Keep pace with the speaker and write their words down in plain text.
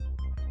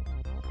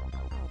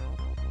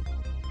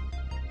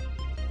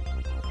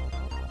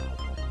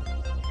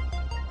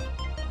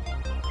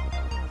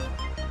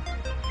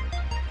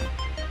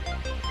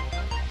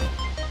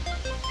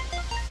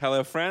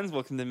Hello, friends.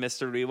 Welcome to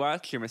Mr.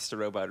 Rewatch, your Mr.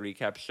 Robot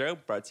recap show,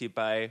 brought to you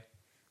by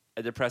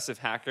a depressive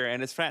hacker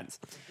and his friends.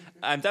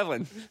 I'm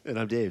Devlin. And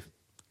I'm Dave.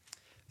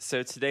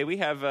 So today we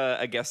have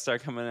a guest star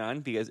coming on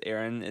because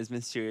Erin is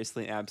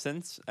mysteriously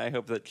absent. I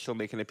hope that she'll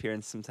make an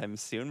appearance sometime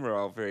soon. We're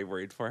all very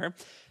worried for her.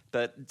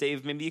 But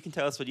Dave, maybe you can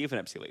tell us what you've been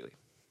up to lately.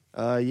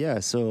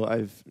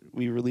 So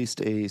we released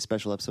a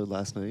special episode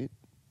last night,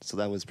 so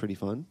that was pretty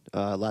fun.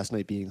 Last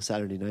night being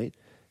Saturday night,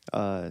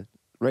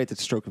 right at the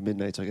stroke of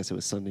midnight, so I guess it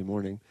was Sunday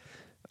morning.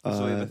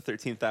 Usually the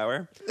 13th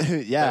hour.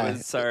 Yeah. That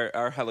was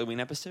our Halloween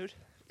episode.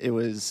 It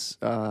was,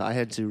 I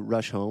had to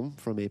rush home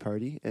from a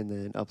party and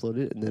then upload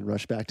it and then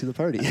rush back to the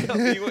party.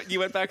 You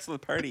went back to the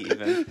party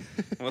even.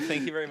 Well,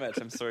 thank you very much.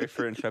 I'm sorry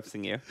for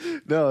interrupting you.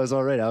 No, it was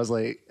all right. I was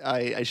like,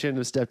 I shouldn't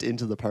have stepped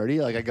into the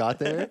party. Like, I got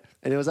there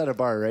and it was at a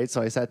bar, right?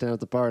 So I sat down at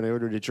the bar and I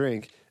ordered a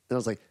drink. And I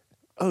was like,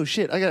 oh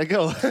shit, I gotta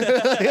go.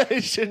 I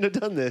shouldn't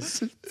have done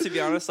this. To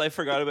be honest, I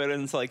forgot about it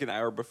until like an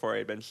hour before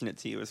I mentioned it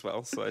to you as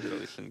well. So I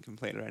really shouldn't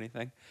complain or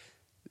anything.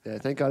 Yeah,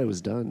 thank God it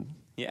was done.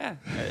 Yeah,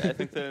 I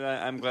think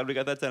that I'm glad we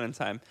got that done in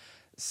time.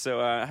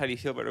 So how do you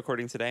feel about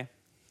recording today?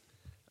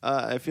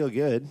 I feel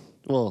good.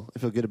 Well, I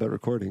feel good about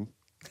recording.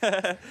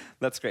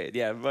 That's great.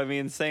 Yeah, I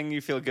mean, saying you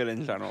feel good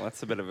in general,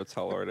 that's a bit of a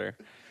tall order.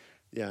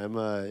 Yeah,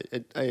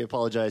 I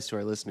apologize to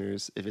our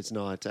listeners if it's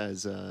not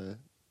as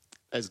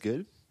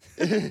good.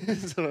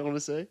 That's what I want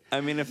to say. I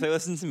mean, if they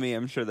listen to me,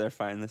 I'm sure they're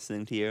fine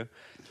listening to you.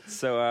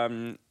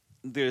 So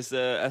there's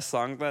a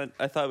song that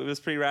I thought was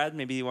pretty rad.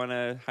 Maybe you want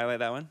to highlight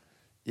that one?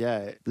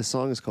 Yeah, the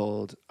song is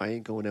called I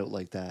Ain't Going Out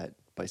Like That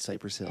by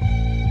Cypress Hill.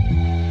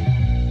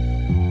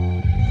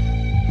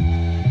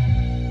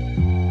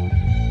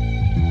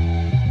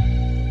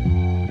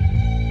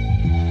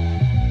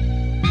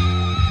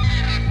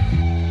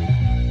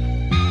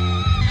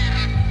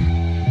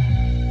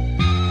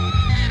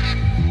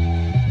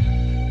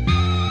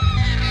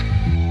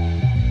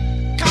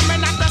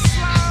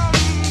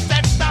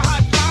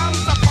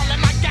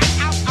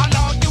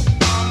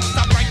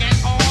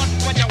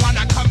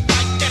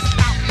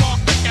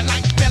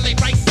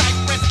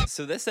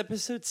 So this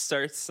episode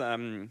starts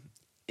in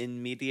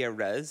media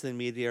res and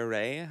media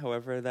re,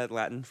 however that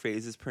Latin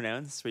phrase is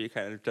pronounced, where you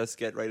kind of just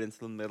get right into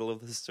the middle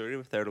of the story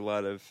without a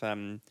lot of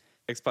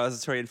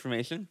expository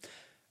information.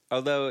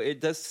 Although it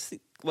does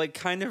like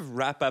kind of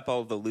wrap up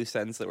all the loose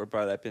ends that were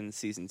brought up in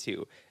season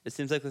 2. It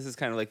seems like this is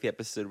kind of like the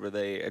episode where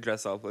they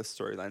address all those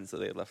storylines that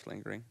they left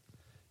lingering.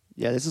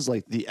 Yeah, this is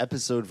like the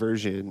episode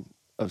version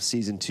of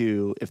season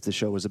 2 if the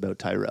show was about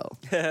Tyrell.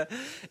 It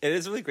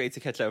is really great to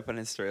catch up on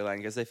his storyline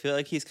because I feel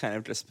like he's kind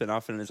of just been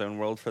off in his own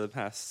world for the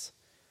past,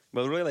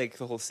 well, really like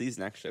the whole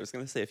season, actually. I was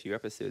going to say a few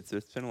episodes, so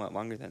it's been a lot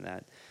longer than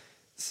that.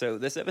 So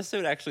this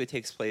episode actually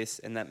takes place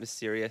in that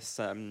mysterious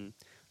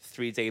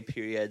 3-day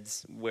period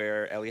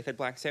where Elliot had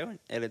blacked out,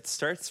 and it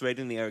starts right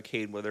in the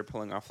arcade where they're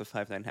pulling off the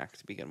 5-9 hack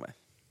to begin with.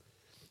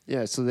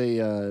 Yeah, so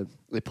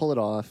they pull it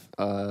off.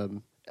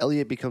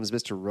 Elliot becomes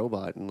Mr.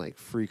 Robot and like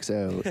freaks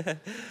out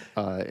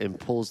and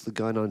pulls the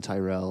gun on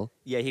Tyrell.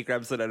 Yeah, he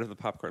grabs it out of the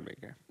popcorn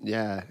maker.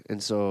 Yeah,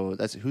 and so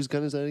that's whose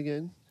gun is that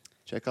again?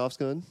 Chekhov's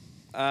gun?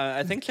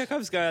 I think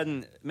Chekhov's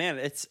gun, man,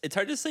 it's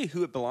hard to say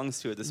who it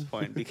belongs to at this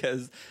point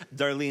because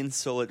Darlene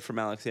stole it from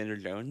Alexander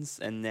Jones,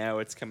 and now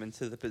it's come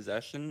into the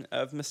possession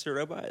of Mr.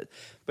 Robot.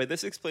 But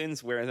this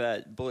explains where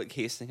that bullet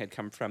casing had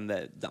come from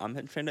that Dom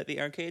had found at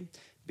the arcade,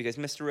 because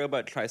Mr.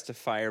 Robot tries to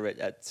fire it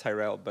at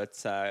Tyrell, but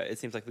it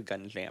seems like the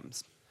gun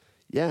jams.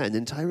 Yeah, and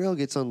then Tyrell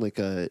gets on like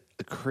a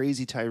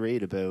crazy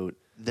tirade about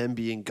them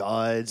being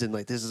gods, and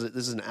like this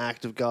is an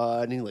act of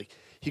God, and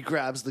he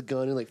grabs the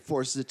gun and like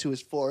forces it to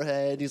his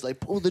forehead. And he's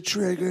like, pull the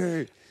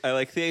trigger. I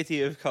like the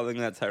idea of calling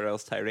that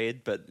Tyrell's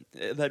tirade, but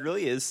that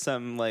really is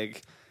some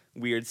like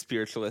weird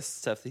spiritualist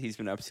stuff that he's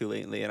been up to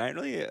lately, and I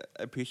really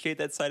appreciate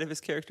that side of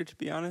his character, to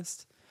be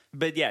honest.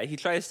 But yeah, he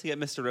tries to get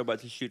Mr. Robot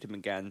to shoot him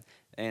again,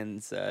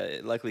 and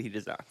luckily he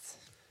does not.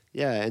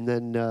 Yeah, and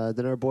then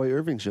our boy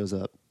Irving shows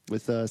up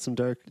with some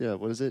Dark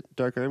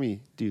Army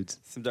dudes.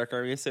 Some Dark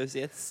Army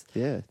associates.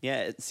 Yeah.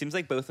 Yeah, it seems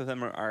like both of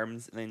them are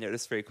armed, and they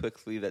notice very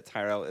quickly that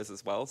Tyrell is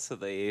as well, so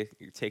they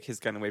take his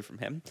gun away from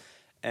him.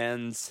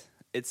 And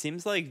it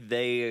seems like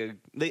they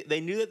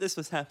knew that this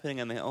was happening,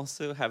 and they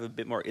also have a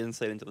bit more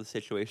insight into the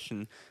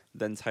situation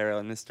than Tyrell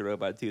and Mr.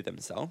 Robot do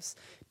themselves,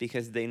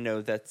 because they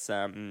know that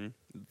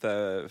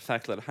the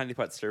fact that a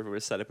honeypot server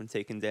was set up and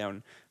taken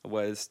down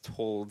was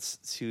told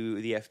to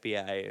the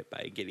FBI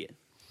by Gideon.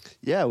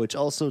 Yeah, which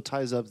also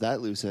ties up that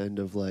loose end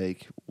of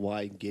like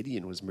why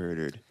Gideon was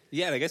murdered.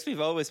 Yeah, and I guess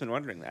we've always been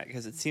wondering that,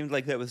 because it seemed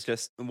like that was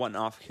just one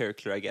off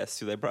character, I guess,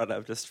 who they brought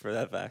up just for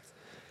that fact.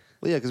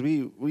 Well, yeah, because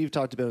we've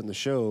talked about in the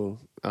show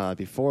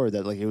before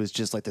that like it was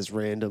just like this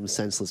random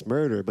senseless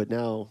murder, but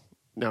now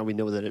we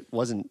know that it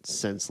wasn't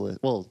senseless.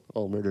 Well,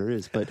 all murder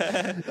is, but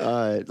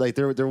like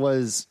there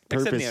was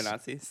purpose. Except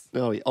neo-Nazis.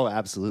 Oh,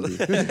 absolutely.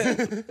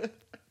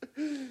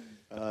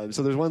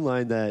 So there's one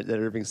line that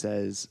Irving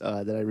says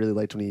that I really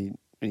liked when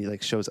he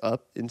like shows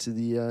up into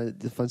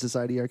the Fun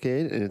Society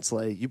arcade, and it's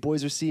like, "You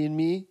boys are seeing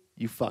me.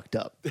 you fucked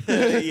up.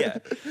 Yeah,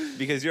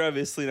 because you're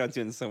obviously not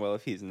doing so well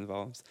if he's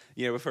involved.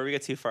 Before we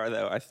get too far,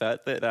 though, I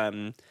thought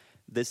that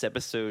this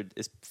episode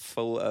is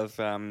full of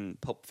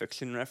Pulp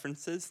Fiction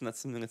references, and that's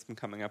something that's been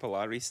coming up a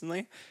lot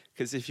recently.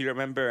 Because if you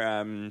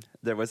remember,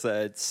 there was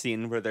a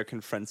scene where they're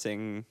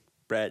confronting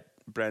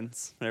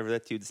Brent, whatever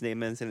that dude's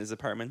name is, in his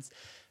apartment,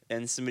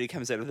 and somebody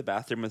comes out of the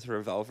bathroom with a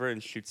revolver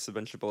and shoots a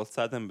bunch of bullets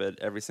at them, but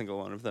every single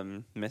one of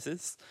them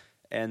misses.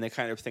 And they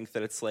kind of think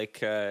that it's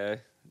like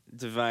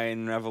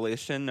divine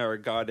revelation or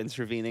God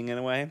intervening in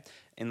a way,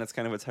 and that's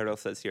kind of what Tyrell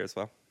says here as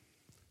well.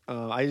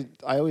 I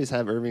always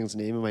have Irving's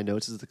name in my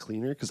notes as the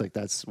cleaner because like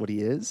that's what he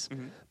is.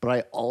 Mm-hmm. But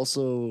I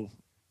also,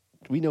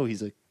 we know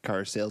he's a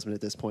car salesman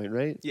at this point,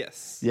 right?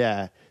 Yes.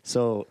 Yeah.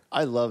 So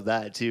I love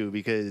that too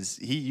because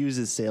he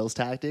uses sales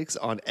tactics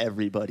on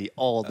everybody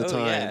all the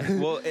time. Yeah.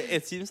 Well,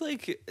 it seems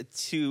like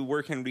to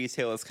work in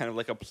retail is kind of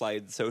like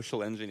applied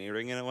social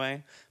engineering in a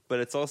way. But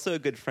it's also a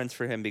good front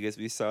for him because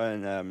we saw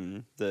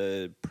in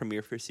the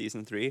premiere for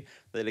season 3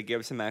 that it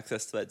gives him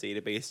access to that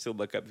database to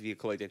look up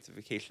vehicle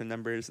identification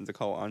numbers and to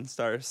call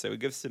OnStar. So it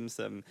gives him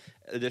some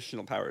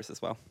additional powers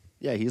as well.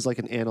 Yeah, he's like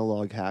an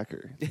analog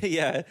hacker.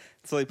 Yeah,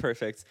 it's really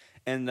perfect.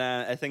 And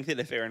I think that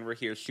if Erin were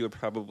here, she would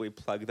probably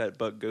plug that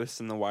book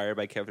Ghost in the Wire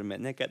by Kevin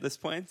Mitnick at this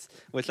point,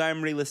 which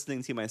I'm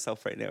re-listening to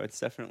myself right now. It's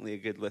definitely a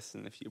good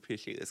listen if you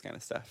appreciate this kind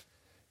of stuff.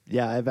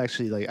 Yeah, I've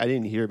actually, I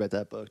didn't hear about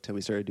that book till we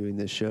started doing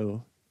this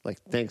show.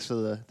 Thanks for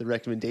the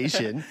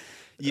recommendation.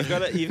 You've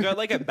got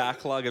like a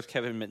backlog of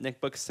Kevin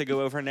Mitnick books to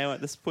go over now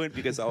at this point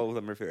because all of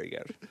them are very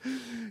good.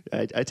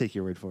 I take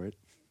your word for it.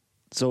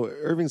 So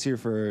Irving's here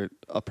for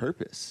a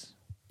purpose.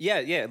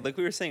 Yeah, like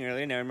we were saying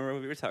earlier, now I remember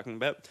what we were talking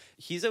about.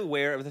 He's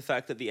aware of the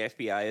fact that the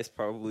FBI is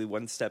probably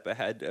one step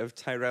ahead of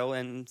Tyrell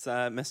and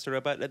Mr.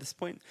 Robot at this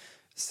point.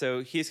 So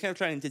he's kind of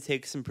trying to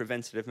take some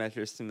preventative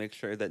measures to make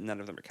sure that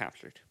none of them are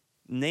captured.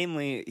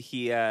 Namely,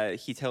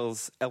 he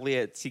tells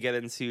Elliot to get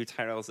into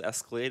Tyrell's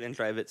Escalade and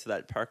drive it to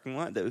that parking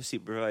lot that was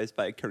supervised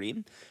by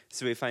Kareem.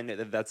 So we find out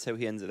that that's how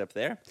he ended up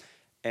there.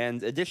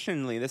 And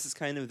additionally, this is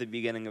kind of the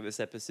beginning of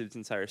this episode's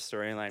entire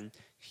storyline.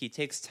 He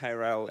takes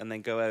Tyrell and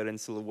then go out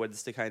into the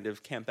woods to kind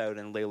of camp out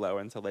and lay low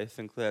until they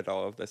think that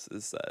all of this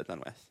is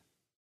done with.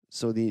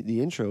 So the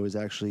intro is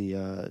actually,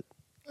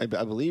 I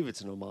believe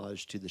it's an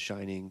homage to The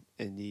Shining,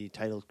 and the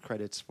title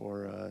credits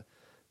for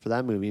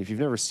that movie. If you've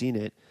never seen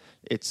it,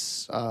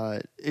 it's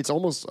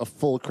almost a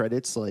full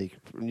credits,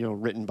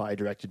 written by,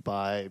 directed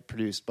by,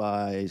 produced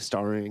by,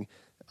 starring.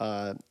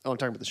 I'm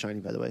talking about The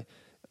Shining, by the way.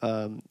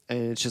 And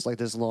it's just like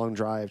this long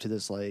drive to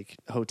this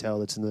hotel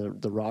that's in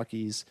the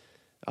Rockies.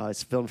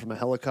 It's filmed from a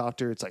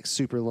helicopter. It's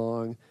super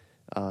long.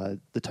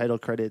 The title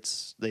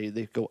credits,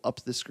 they go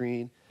up the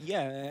screen.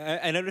 Yeah,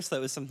 I noticed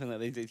that was something that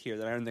they did here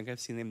that I don't think I've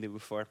seen them do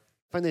before.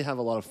 I find they have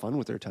a lot of fun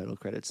with their title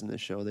credits in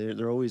this show.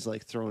 They're always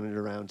throwing it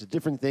around to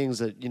different things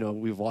that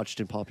we've watched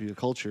in popular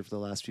culture for the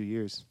last few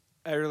years.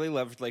 I really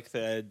loved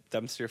the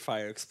dumpster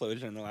fire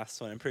explosion in the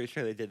last one. I'm pretty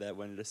sure they did that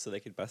one just so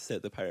they could bust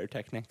out the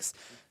pyrotechnics.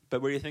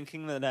 But were you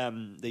thinking that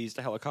they used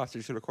a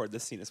helicopter to record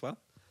this scene as well?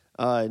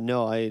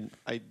 No,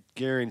 I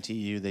guarantee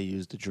you they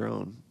used a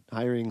drone.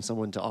 Hiring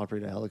someone to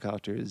operate a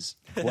helicopter is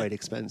quite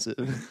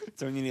expensive.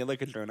 So you need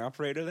a drone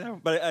operator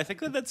though. But I think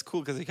that's cool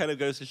because it kind of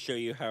goes to show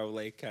you how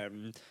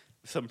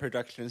some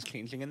production is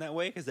changing in that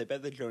way, because I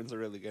bet the drones are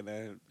really going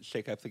to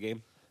shake up the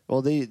game.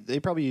 Well, they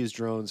probably use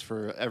drones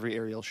for every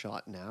aerial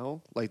shot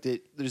now.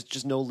 There's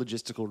just no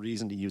logistical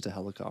reason to use a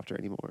helicopter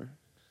anymore.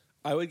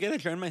 I would get a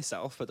drone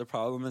myself, but the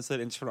problem is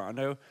that in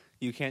Toronto,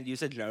 you can't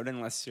use a drone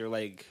unless you're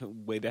way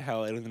the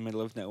hell out in the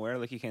middle of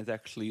nowhere. You can't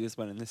actually use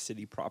one in the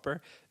city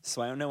proper.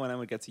 So I don't know when I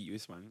would get to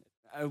use one.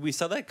 We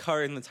saw that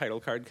car in the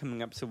title card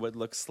coming up to what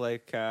looks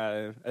like,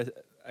 I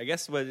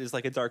guess what is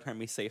a Dark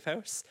Army safe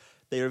house.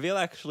 They reveal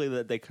actually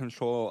that they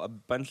control a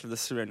bunch of the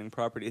surrounding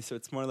property, so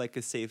it's more like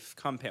a safe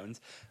compound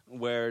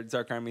where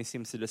Dark Army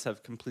seems to just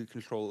have complete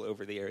control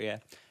over the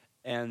area.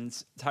 And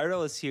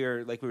Tyrell is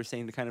here, like we were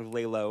saying, to kind of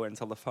lay low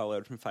until the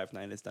fallout from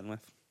 5-9 is done with.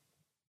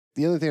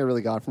 The other thing I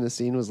really got from this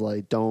scene was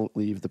don't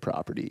leave the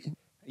property.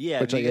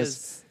 Yeah, which I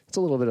guess it's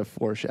a little bit of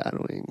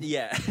foreshadowing.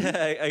 Yeah,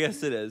 I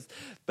guess it is.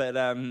 But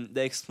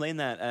they explain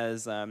that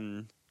as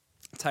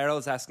Tyrell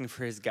is asking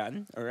for his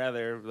gun, or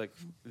rather,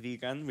 the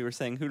gun. We were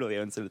saying who really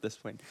owns it at this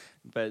point.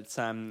 But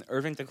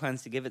Irving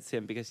declines to give it to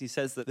him because he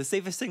says that the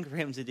safest thing for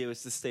him to do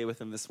is to stay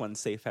within this one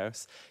safe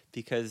house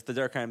because the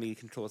Dark Army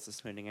controls the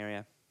surrounding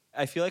area.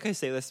 I feel like I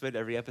say this about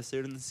every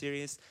episode in the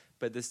series,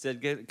 but this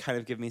did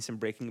give me some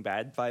Breaking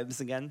Bad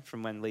vibes again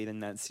from when late in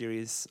that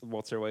series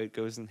Walter White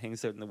goes and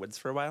hangs out in the woods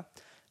for a while.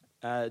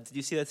 Did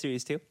you see that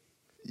series too?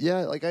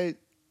 Yeah,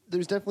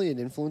 there's definitely an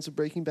influence of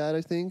Breaking Bad,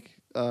 I think,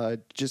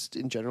 just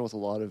in general with a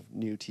lot of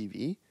new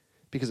TV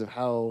because of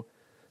how,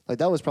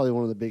 that was probably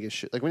one of the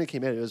biggest, when it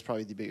came out, it was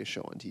probably the biggest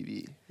show on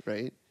TV,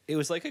 right? It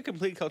was a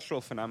complete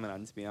cultural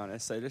phenomenon, to be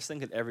honest. I just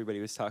think that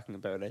everybody was talking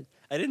about it.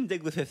 I didn't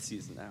dig the 5th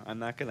season, though. I'm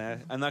not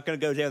gonna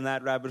go down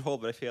that rabbit hole,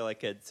 but I feel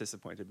like it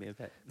disappointed me a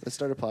bit. Let's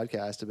start a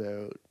podcast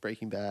about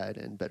Breaking Bad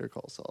and Better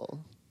Call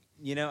Saul.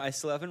 I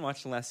still haven't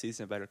watched the last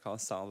season of Better Call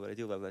Saul, but I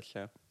do love that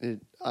show.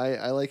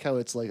 I like how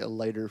it's like a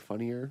lighter,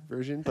 funnier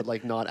version, but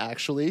like not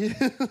actually.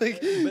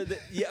 Like,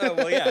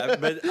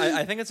 but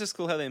I think it's just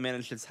cool how they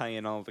managed to tie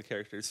in all of the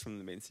characters from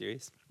the main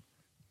series.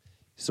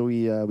 so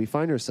we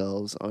find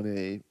ourselves on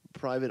a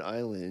private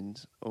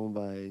island owned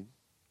by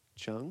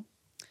Zhang.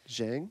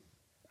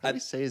 How do you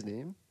say his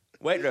name?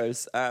 White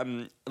Rose,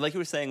 like you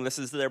were saying, this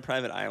is their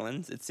private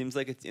island. It seems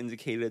like it's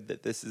indicated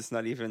that this is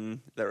not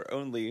even their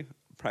only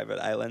private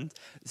island.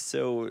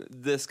 So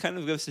this kind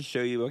of goes to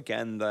show you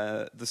again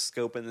the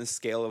scope and the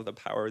scale of the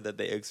power that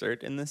they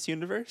exert in this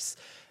universe.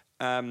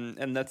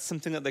 And that's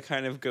something that they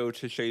kind of go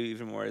to show you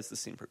even more as the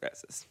scene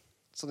progresses.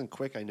 Something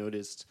quick I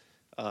noticed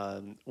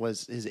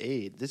was his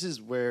aide. This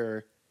is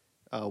where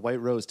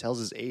White Rose tells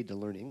his aide to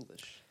learn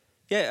English.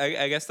 Yeah,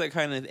 I guess that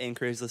kind of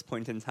anchors this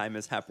point in time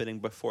as happening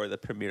before the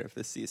premiere of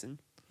this season.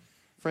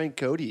 Frank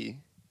Cody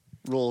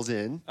rolls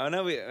in. Oh,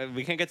 no,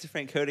 we can't get to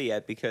Frank Cody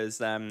yet because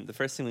the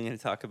first thing we need to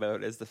talk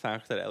about is the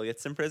fact that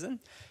Elliot's in prison.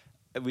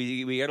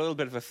 We get a little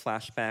bit of a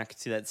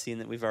flashback to that scene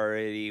that we've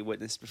already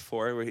witnessed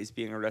before where he's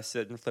being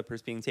arrested and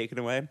Flipper's being taken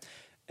away.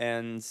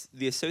 And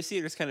the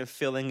associate is kind of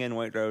filling in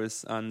White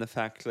Rose on the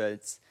fact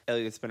that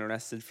Elliot's been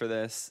arrested for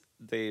this.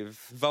 They've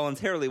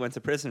voluntarily went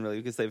to prison, really,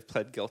 because they've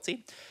pled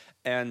guilty.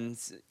 And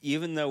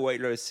even though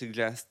White Rose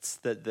suggests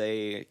that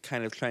they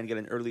kind of try and get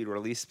an early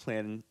release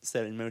plan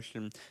set in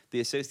motion, the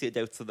associate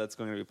doubts that that's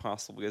going to be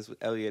possible because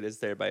Elliot is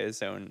there by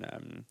his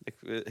own...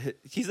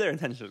 he's there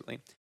intentionally.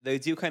 They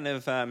do kind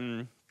of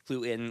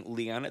clue in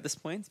Leon at this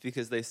point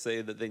because they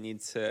say that they need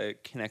to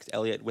connect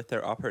Elliot with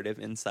their operative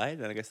inside,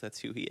 and I guess that's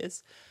who he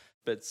is.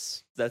 But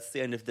that's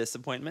the end of this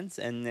appointment,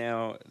 and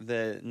now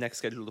the next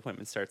scheduled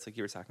appointment starts like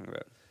you were talking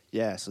about.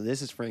 Yeah, so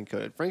this is Frank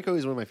Cody. Frank Cody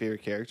is one of my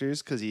favorite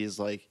characters because he is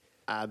like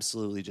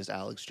absolutely just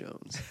Alex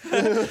Jones.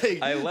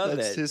 Like, I love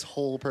that's it. His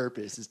whole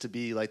purpose is to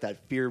be like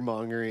that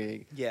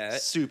fear-mongering,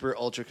 super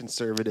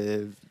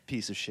ultra-conservative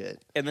piece of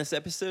shit. And this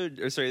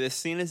this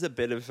scene is a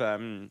bit of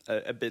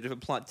a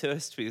plot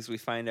twist because we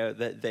find out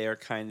that they are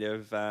kind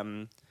of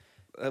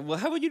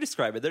how would you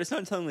describe it? They're just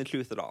not telling the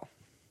truth at all.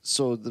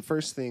 So the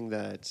first thing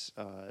that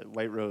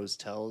White Rose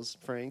tells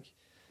Frank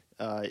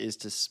is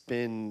to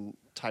spin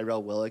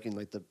Tyrell Willick in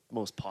like the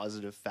most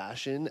positive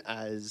fashion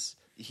as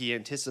he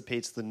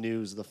anticipates the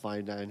news of the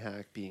Fine Nine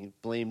hack being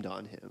blamed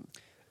on him.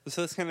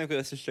 So this kind of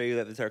goes to show you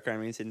that the Dark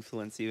Army's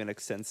influence even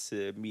extends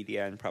to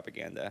media and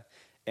propaganda.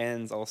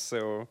 And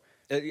also,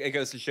 it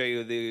goes to show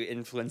you the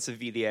influence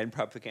of media and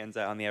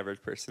propaganda on the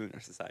average person in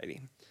our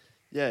society.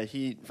 Yeah,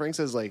 Frank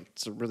says like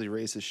some really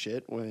racist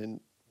shit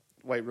when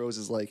White Rose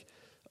is like,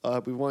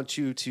 we want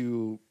you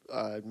to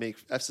make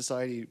F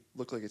Society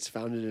look like it's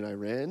founded in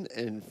Iran.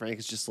 And Frank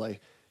is just like,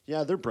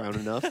 yeah, they're brown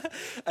enough.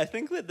 I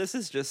think that this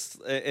is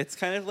just, it's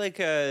kind of like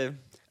a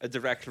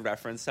direct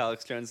reference to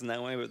Alex Jones in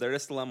that way, but they're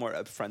just a lot more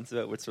upfront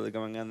about what's really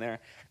going on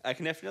there. I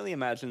can definitely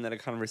imagine that a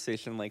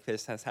conversation like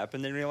this has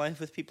happened in real life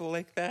with people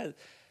like that.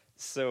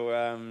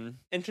 So,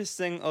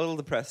 interesting, a little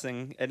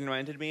depressing. It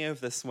reminded me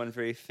of this one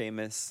very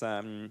famous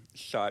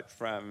shot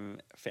from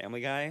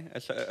Family Guy,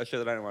 a show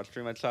that I don't watch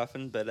very much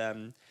often, but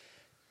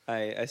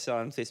I saw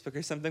on Facebook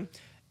or something.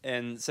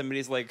 And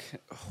somebody's like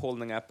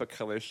holding up a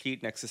color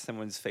sheet next to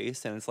someone's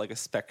face, and it's like a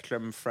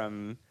spectrum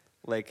from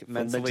like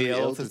mentally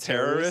ill to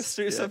terrorist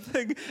or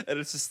something. And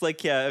it's just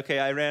like, yeah, okay,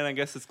 Iran, I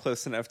guess it's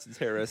close enough to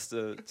terrorists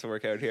to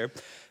work out here.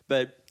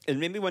 But it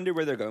made me wonder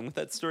where they're going with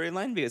that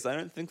storyline because I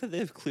don't think that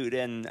they've clued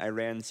in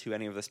Iran to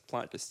any of this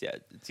plot just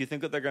yet. Do you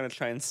think that they're going to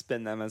try and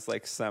spin them as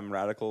like some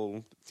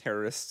radical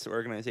terrorist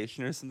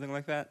organization or something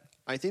like that?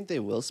 I think they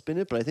will spin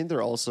it, but I think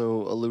they're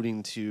also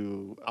alluding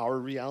to our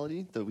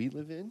reality that we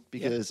live in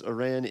because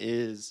Iran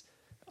is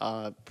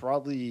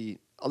probably,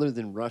 other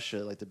than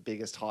Russia, like the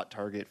biggest hot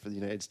target for the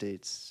United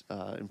States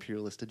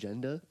imperialist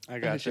agenda.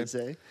 I should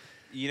say.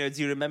 You know,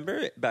 do you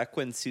remember back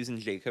when Susan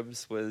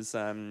Jacobs was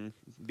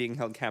being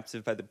held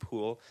captive by the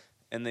pool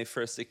and they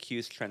first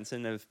accused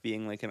Trenton of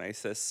being like an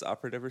ISIS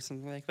operative or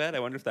something like that? I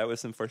wonder if that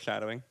was some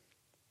foreshadowing.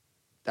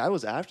 That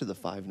was after the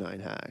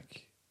 5/9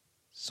 hack.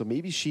 So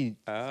maybe she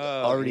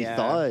already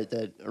thought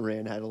that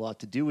Iran had a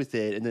lot to do with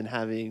it, and then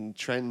having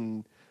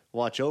Trenton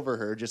watch over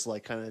her just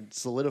like kind of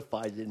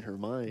solidified it in her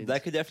mind.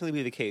 That could definitely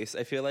be the case.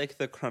 I feel like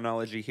the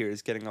chronology here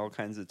is getting all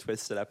kinds of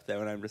twisted up there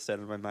when I'm just out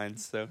of my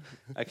mind, so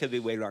I could be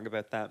way wrong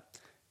about that.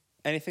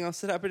 Anything else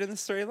that happened in the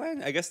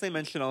storyline? I guess they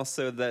mentioned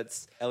also that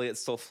Elliot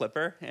stole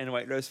Flipper, and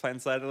White Rose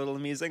finds that a little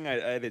amusing.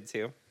 I did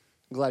too.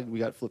 I'm glad we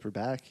got Flipper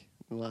back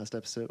in the last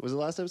episode. Was it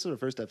the last episode or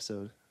first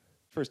episode?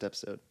 First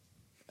episode.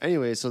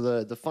 Anyway,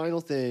 so the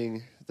final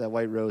thing that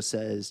White Rose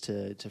says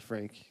to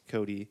Frank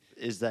Cody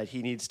is that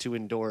he needs to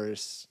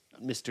endorse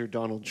Mr.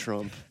 Donald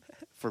Trump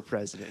for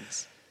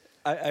president.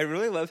 I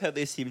really love how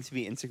they seem to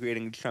be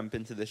integrating Trump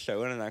into the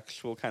show in an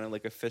actual kind of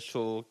like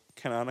official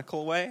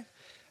canonical way.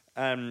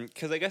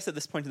 Because I guess at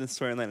this point in the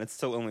storyline, it's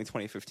still only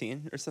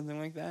 2015 or something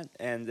like that,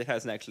 and it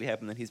hasn't actually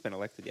happened that he's been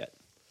elected yet.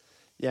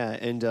 Yeah,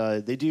 and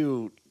they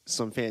do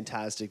some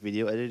fantastic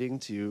video editing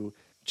to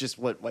just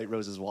what White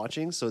Rose is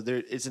watching. So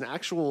it's an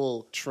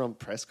actual Trump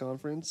press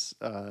conference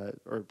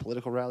or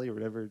political rally or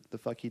whatever the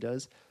fuck he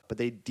does. But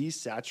they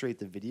desaturate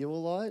the video a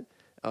lot.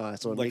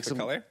 So it Like makes the him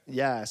color?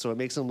 Yeah, so it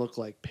makes him look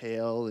like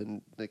pale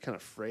and like kind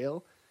of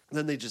frail. And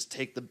then they just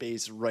take the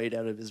bass right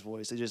out of his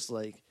voice. They just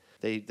like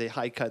they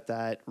high cut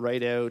that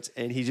right out,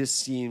 and he just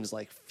seems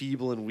like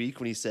feeble and weak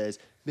when he says,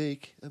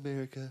 "Make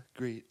America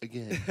Great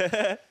Again."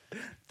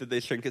 Did they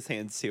shrink his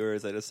hands too, or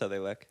is that just how they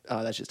look?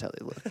 That's just how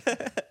they look.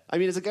 I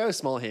mean, it's a guy with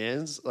small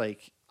hands.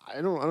 Like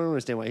I don't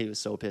understand why he was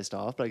so pissed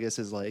off, but I guess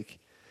he's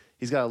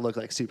got to look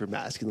like super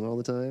masculine all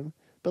the time.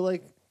 But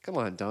like, come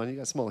on, Don, you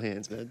got small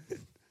hands, man.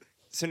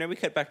 So now we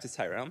cut back to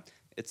Tyrell.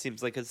 It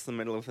seems like it's the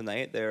middle of the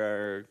night. There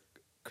are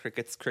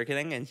crickets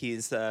cricketing, and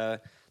he's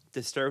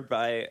disturbed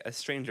by a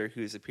stranger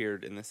who's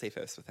appeared in the safe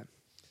house with him.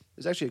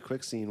 There's actually a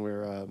quick scene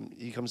where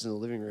he comes in the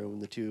living room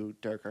and the two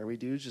Dark Army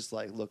dudes just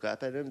like look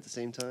up at him at the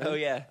same time. Oh,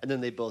 yeah. And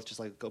then they both just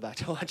like go back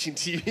to watching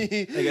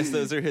TV. I guess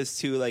those are his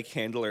two like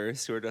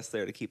handlers who are just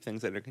there to keep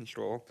things under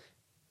control,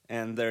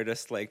 and they're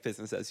just like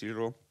business as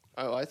usual.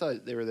 Oh, I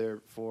thought they were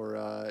there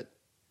for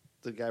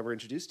the guy we're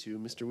introduced to,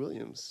 Mr.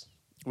 Williams.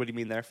 What do you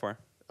mean therefore?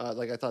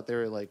 Like I thought they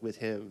were like with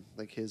him,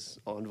 like his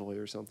envoy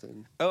or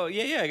something. Oh,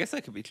 yeah, I guess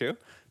that could be true.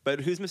 But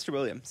who's Mr.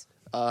 Williams?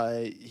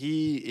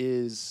 He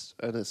is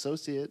an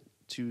associate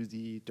to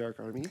the Dark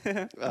Army.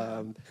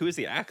 Who is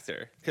the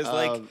actor? Because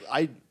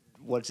like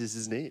what is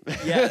his name?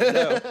 Yeah,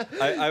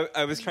 no.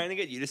 I was trying to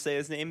get you to say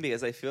his name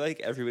because I feel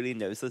like everybody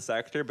knows this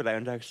actor, but I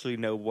don't actually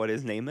know what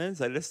his name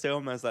is. I just know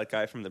him as that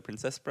guy from The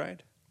Princess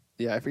Bride.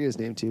 Yeah, I forget his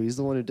name too. He's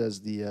the one who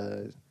does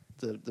the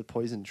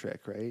poison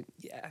trick, right?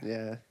 Yeah.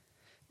 Yeah.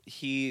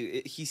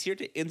 He's here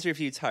to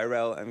interview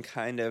Tyrell and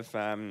kind of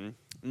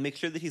make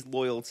sure that he's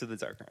loyal to the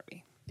Dark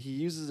Army. He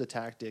uses a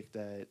tactic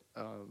that.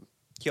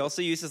 He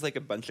also uses like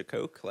a bunch of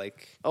coke,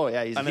 like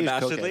he's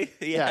unabashedly.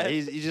 Yeah,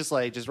 he's just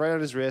like right on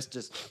his wrist,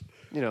 just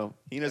he knows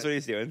what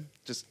he's doing,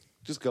 just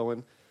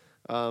going.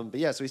 But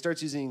yeah, so he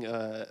starts using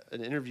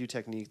an interview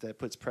technique that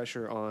puts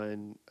pressure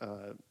on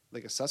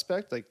like a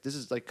suspect. Like this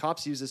is like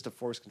cops use this to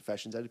force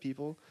confessions out of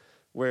people,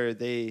 where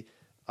they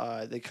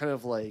kind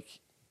of like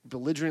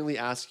belligerently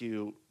ask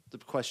you the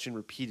question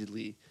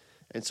repeatedly,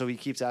 and so he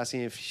keeps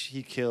asking if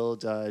he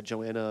killed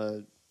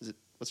Joanna.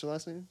 What's her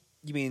last name?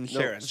 You mean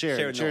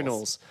Sharon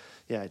Knowles.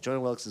 Yeah, Joanna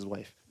Wilkes'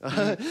 wife.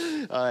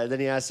 Then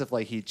he asks if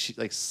like he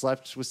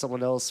slept with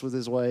someone else with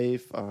his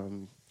wife.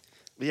 But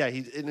yeah,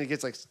 and it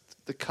gets like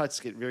the cuts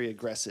get very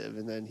aggressive,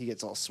 and then he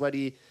gets all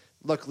sweaty.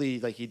 Luckily,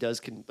 like he does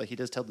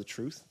tell the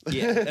truth.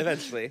 Yeah,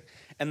 eventually.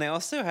 And they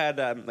also had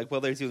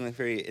while they're doing a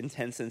very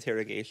intense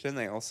interrogation,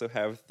 they also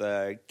have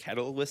the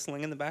kettle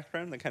whistling in the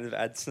background that kind of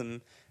adds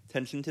some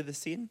tension to the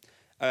scene.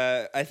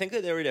 I think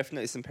that there were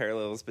definitely some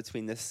parallels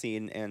between this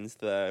scene and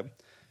the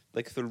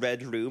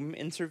Red Room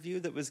interview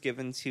that was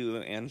given to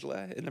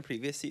Angela in the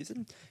previous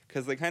season,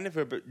 because they kind of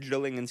are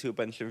drilling into a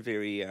bunch of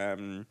very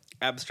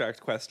abstract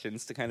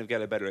questions to kind of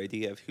get a better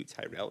idea of who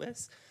Tyrell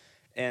is.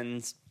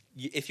 And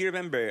if you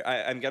remember,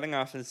 I'm getting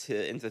off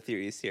into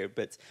theories here,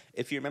 but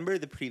if you remember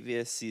the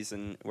previous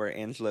season where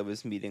Angela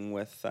was meeting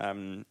with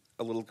a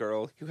little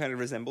girl who kind of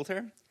resembled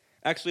her.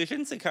 Actually, I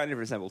shouldn't say kind of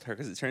resembled her,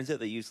 because it turns out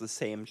they used the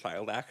same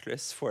child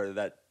actress for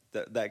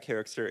that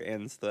character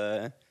and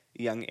the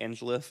young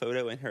Angela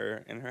photo in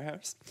her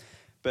house.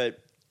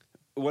 But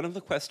one of the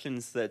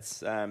questions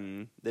that's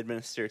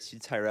administered to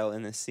Tyrell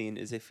in this scene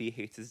is if he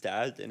hates his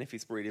dad and if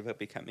he's worried about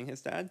becoming his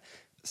dad.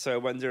 So I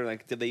wonder,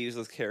 like, did they use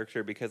this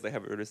character because they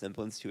have a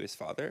resemblance to his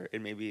father,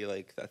 and maybe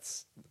like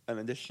that's an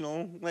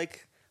additional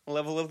like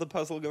level of the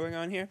puzzle going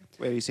on here?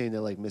 Wait, are you saying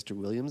that like Mr.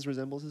 Williams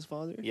resembles his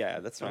father? Yeah,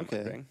 that's what I'm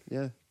wondering.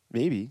 Yeah,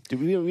 maybe.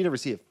 We never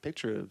see a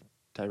picture of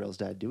Tyrell's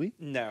dad, do we?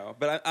 No,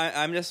 but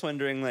I'm just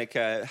wondering like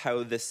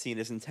how this scene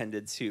is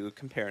intended to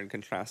compare and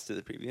contrast to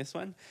the previous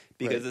one,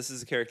 because This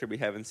is a character we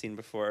haven't seen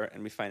before,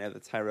 and we find out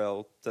that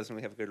Tyrell doesn't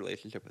really have a good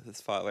relationship with his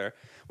father,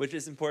 which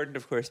is important,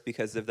 of course,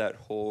 because of that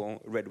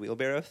whole red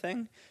wheelbarrow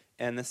thing.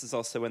 And this is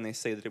also when they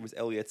say that it was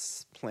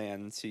Elliot's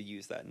plan to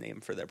use that name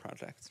for their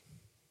project.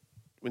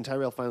 When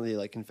Tyrell finally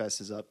like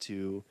confesses up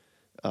to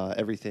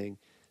everything,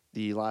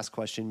 the last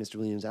question Mr.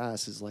 Williams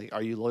asks is like,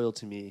 "Are you loyal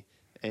to me?"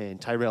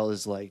 And Tyrell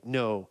is like,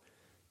 "No,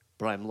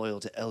 but I'm loyal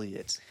to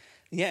Elliot."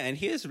 Yeah, and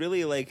he is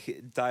really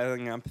like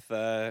dialing up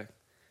the.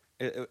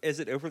 Is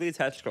it overly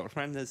attached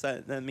girlfriend? Is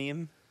that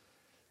meme?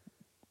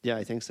 Yeah,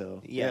 I think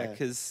so. Yeah,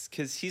 because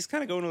he's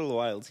kind of going a little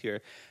wild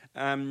here.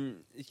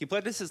 He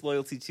pledges his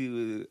loyalty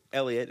to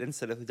Elliot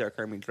instead of the Dark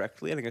Army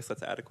directly, and I guess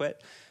that's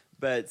adequate.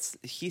 But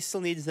he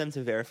still needs them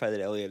to verify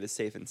that Elliot is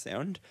safe and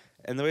sound.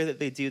 And the way that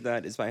they do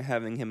that is by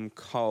having him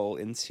call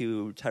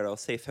into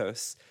Tyrell's safe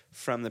house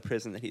from the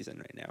prison that he's in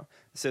right now.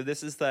 So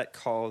this is that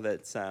call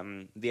that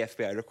the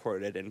FBI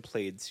recorded and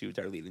played to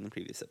Darlene in the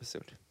previous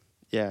episode.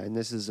 Yeah, and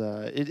this is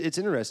it's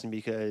interesting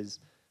because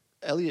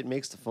Elliot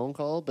makes the phone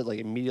call, but like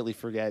immediately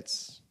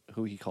forgets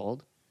who he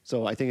called.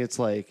 So I think it's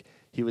like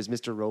he was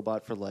Mr.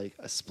 Robot for like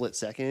a split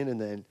second,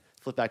 and then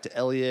flip back to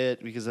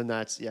Elliot, because then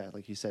that's,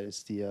 like you said,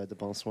 it's the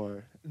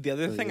bonsoir. The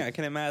other thing I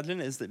can imagine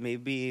is that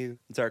maybe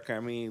Dark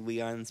Army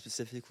Leon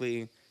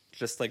specifically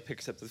just like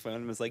picks up the phone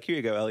and was like, "Here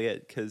you go,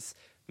 Elliot," because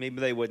maybe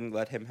they wouldn't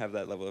let him have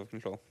that level of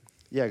control.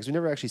 Yeah, because we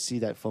never actually see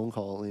that phone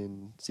call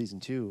in season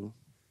 2.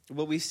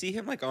 Well, we see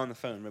him like on the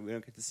phone, but we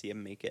don't get to see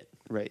him make it.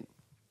 Right.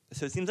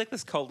 So it seems like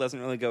this call doesn't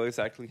really go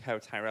exactly how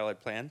Tyrell had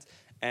planned,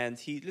 and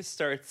he just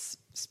starts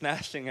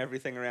smashing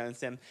everything around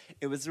him.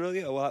 It was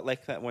really a lot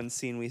like that one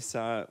scene we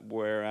saw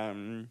where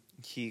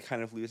he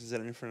kind of loses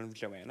it in front of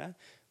Joanna,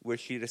 where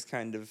she just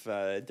kind of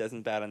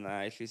doesn't bat an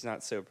eye. She's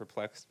not so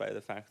perplexed by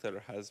the fact that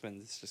her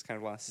husband has just kind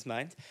of lost his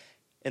mind.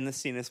 In this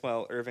scene as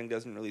well, Irving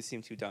doesn't really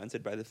seem too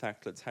daunted by the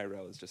fact that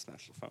Tyrell has just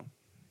smashed the phone.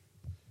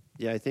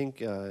 Yeah, I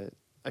think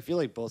I feel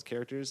like both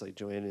characters, like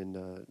Joanne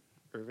and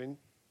Irving,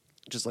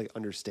 just like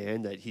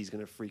understand that he's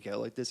going to freak out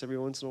like this every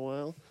once in a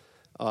while.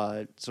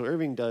 So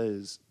Irving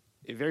does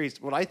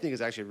what I think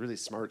is actually a really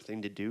smart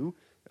thing to do,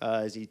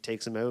 is he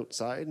takes him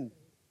outside and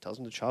tells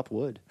him to chop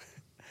wood.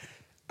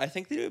 I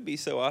think that it would be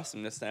so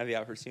awesome just to have the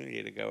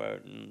opportunity to go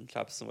out and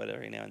chop some wood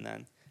every now and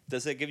then.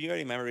 Does it give you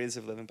any memories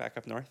of living back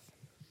up north?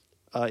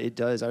 It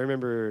does. I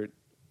remember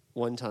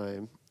one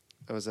time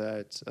I was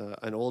at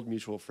an old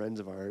mutual friends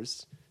of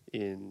ours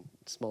in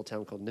a small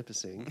town called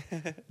Nipissing.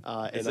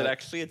 Is it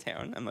actually a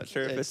town? I'm not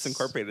sure if it's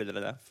incorporated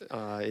enough.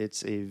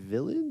 It's a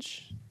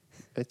village,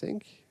 I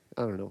think.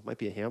 I don't know. Might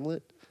be a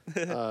hamlet.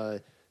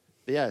 But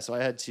yeah, so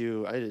I had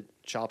to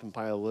chop and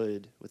pile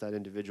wood with that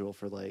individual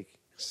for like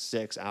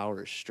 6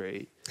 hours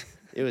straight.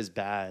 It was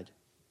bad.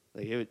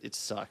 Like it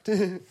sucked.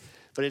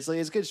 But it's like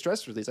it's good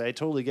stress release. I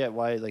totally get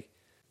why. Like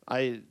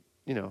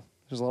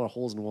there's a lot of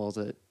holes in walls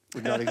that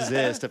would not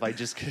exist if I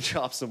just could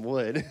chop some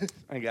wood.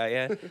 I got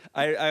ya.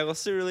 I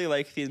also really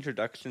like the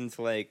introduction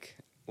to like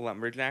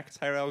Lumberjack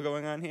Tyrell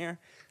going on here.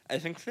 I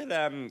think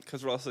that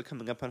because we're also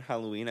coming up on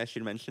Halloween, I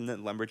should mention that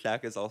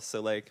Lumberjack is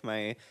also like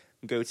my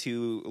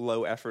go-to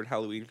low-effort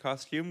Halloween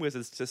costume, because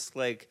it's just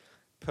like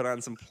put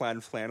on some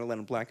plaid flannel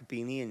and a black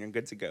beanie and you're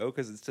good to go,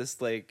 because it's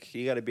just like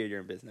you got to be your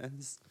own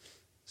business.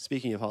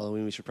 Speaking of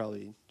Halloween, we should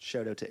probably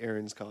shout out to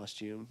Erin's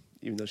costume,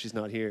 even though she's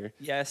not here.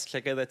 Yes,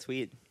 check out that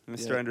tweet,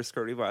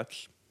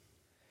 Mr._Rewatch.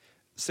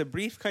 So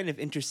brief kind of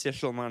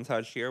interstitial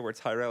montage here where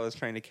Tyrell is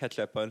trying to catch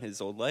up on his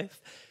old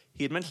life.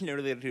 He had mentioned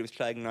earlier that he was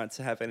trying not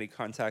to have any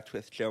contact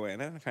with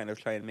Joanna, kind of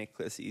trying to make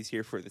this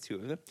easier for the two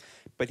of them.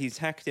 But he's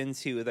hacked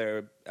into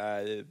their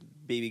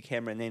baby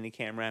camera, nanny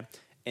camera,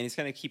 and he's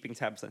kind of keeping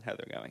tabs on how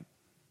they're going.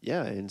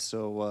 Yeah, and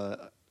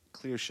so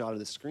clear shot of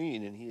the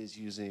screen, and he is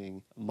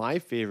using my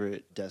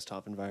favorite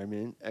desktop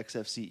environment,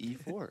 XFCE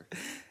 4.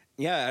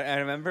 Yeah, I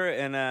remember,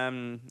 and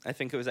I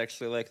think it was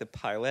actually like the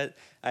pilot.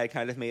 I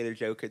kind of made a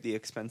joke at the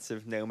expense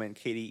of GNOME and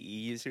KDE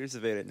users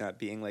about it not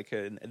being like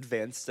an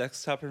advanced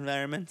desktop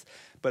environment.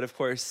 But of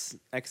course,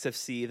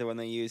 XFC, the one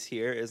they use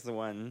here, is the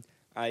one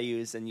I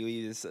use and you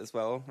use as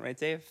well, right,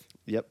 Dave?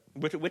 Yep.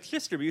 Which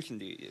distribution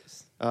do you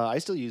use? I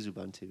still use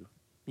Ubuntu.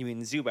 You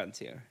mean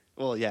Xubuntu?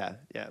 Well, yeah,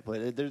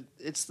 but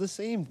it's the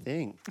same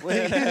thing.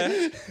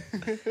 I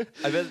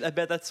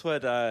bet that's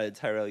what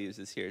Tyrell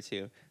uses here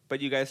too. But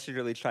you guys should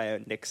really try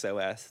out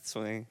NixOS. It's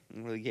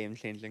really game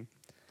changing.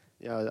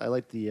 Yeah, I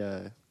like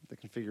the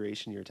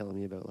configuration you were telling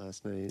me about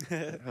last night.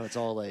 How it's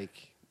all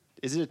like,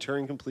 is it a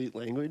Turing complete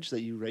language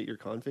that you write your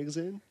configs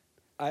in?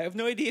 I have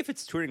no idea if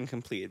it's Turing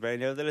complete, but I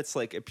know that it's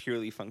like a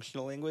purely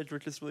functional language,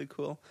 which is really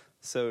cool.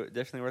 So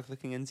definitely worth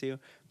looking into.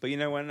 But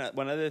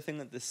one other thing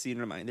that this scene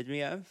reminded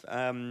me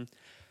of.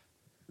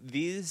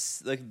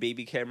 These like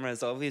baby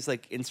cameras, all these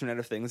like Internet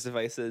of Things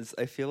devices,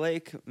 I feel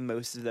like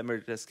most of them are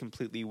just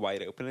completely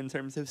wide open in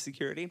terms of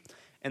security.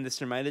 And this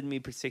reminded me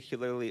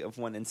particularly of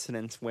one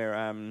incident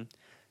where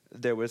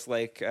there was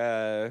like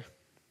a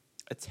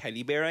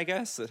teddy bear, I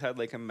guess, that had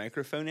like a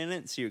microphone in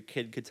it, so your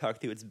kid could talk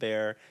to its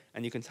bear,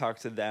 and you can talk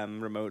to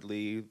them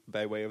remotely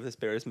by way of this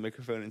bear's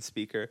microphone and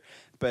speaker.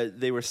 But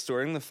they were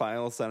storing the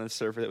files on a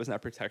server that was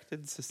not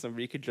protected, so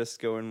somebody could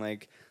just go and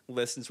like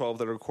listen to all of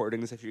the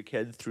recordings of your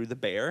kid through the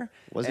bear.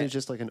 Wasn't it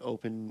just like an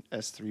open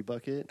S3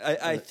 bucket?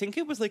 I think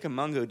it was like a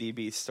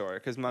MongoDB store,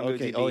 because MongoDB...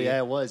 Okay. Oh, yeah,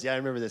 it was. Yeah, I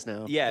remember this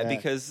now. Yeah,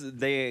 because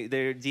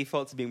they're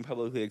default to being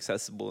publicly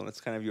accessible, and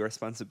it's kind of your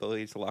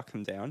responsibility to lock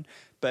them down.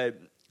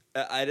 But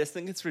I just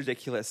think it's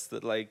ridiculous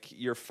that like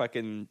your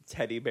fucking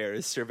teddy bear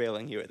is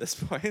surveilling you at this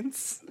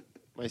point.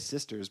 My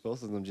sisters,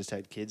 both of them just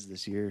had kids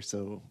this year,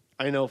 so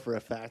I know for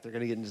a fact they're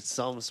going to get into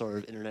some sort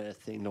of internet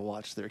thing to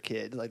watch their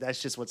kid. Like, that's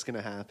just what's going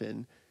to happen.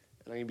 And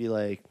I'm going to be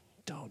like,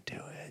 don't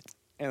do it.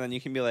 And then you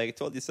can be like,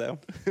 told you so.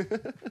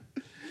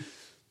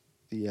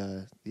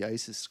 The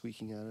ice is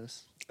squeaking at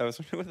us. I was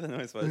wondering what the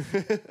noise was.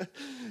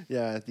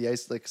 Yeah, the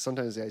ice, like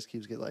sometimes the ice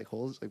cubes get like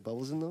holes, like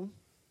bubbles in them.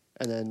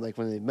 And then, like,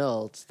 when they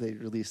melt, they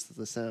release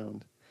the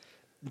sound.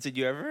 Do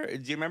you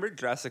remember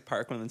Jurassic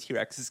Park when the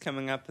T-Rex is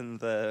coming up and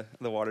the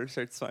water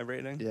starts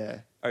vibrating?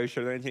 Yeah. Are you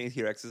sure there aren't any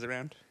T-Rexes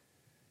around?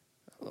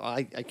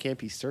 I can't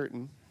be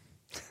certain.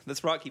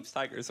 This rock keeps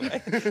tigers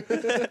away.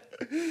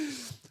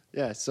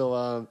 Yeah, so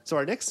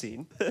our next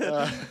scene,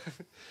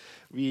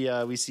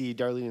 we see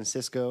Darlene and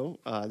Cisco.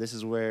 This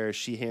is where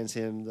she hands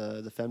him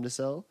the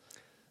femdicel.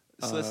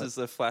 So this is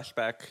a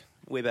flashback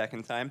way back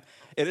in time.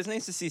 It is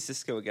nice to see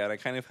Cisco again. I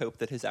kind of hope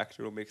that his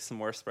actor will make some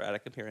more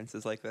sporadic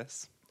appearances like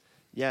this.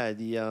 Yeah,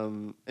 the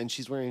and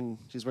she's wearing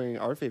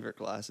our favorite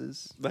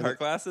glasses. The heart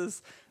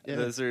glasses. Yeah.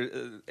 Those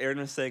are Aaron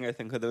was saying. I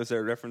think that those are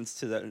a reference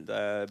to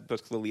the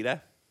book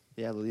Lolita.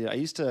 Yeah, Lolita. I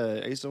used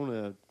to own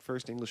a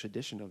first English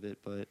edition of it,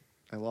 but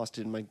I lost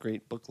it in my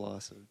great book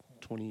loss of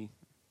 2013.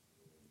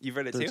 You've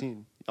read it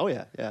too? Oh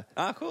yeah, yeah.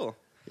 Ah, cool.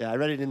 Yeah, I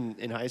read it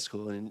in high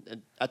school,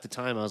 and at the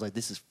time I was like,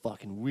 "This is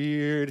fucking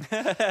weird."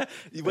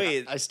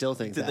 Wait, I still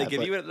think did that. they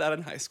give you that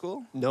in high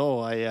school? No,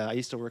 I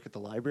used to work at the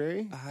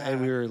library, and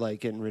we were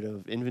like getting rid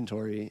of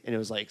inventory, and it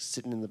was like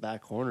sitting in the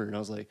back corner, and I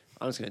was like,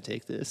 "I'm just gonna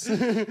take this."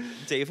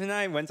 Dave and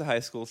I went to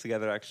high school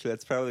together. Actually,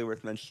 that's probably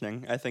worth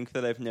mentioning. I think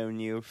that I've known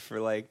you for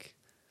like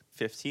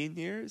 15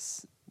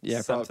 years.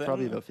 Yeah,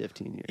 probably about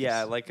 15 years.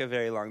 Yeah, like a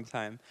very long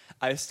time.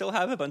 I still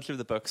have a bunch of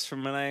the books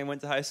from when I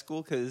went to high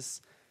school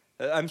because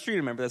I'm sure you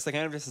remember this. I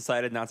kind of just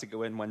decided not to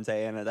go in one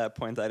day, and at that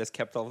point, I just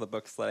kept all the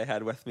books that I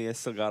had with me. I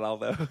still got all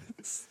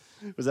those.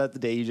 Was that the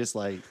day you just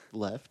like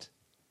left?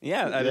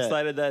 Yeah, I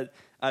decided that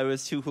I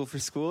was too cool for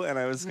school, and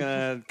I was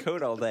gonna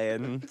code all day,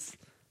 and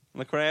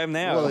look where I am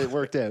now. Well, it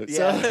worked out.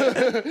 Yeah.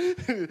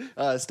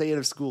 So, stay out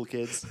of school,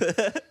 kids.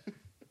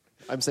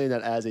 I'm saying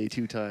that as a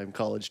 2-time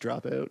college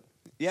dropout.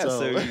 Yeah,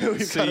 so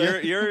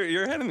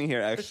you're ahead of me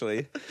here,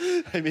 actually.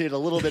 I made it a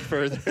little bit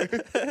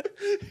further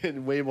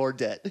and way more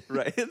debt.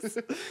 Right.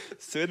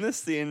 So in this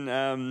scene,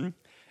 like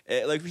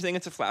we're saying,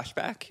 it's a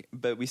flashback,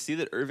 but we see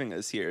that Irving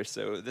is here.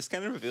 So this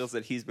kind of reveals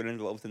that he's been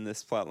involved in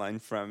this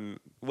plotline from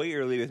way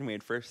earlier than we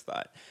had first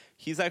thought.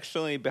 He's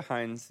actually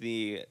behind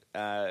the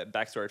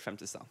backstory of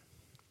Femtocell.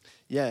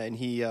 Yeah, and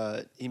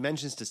he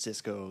mentions to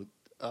Cisco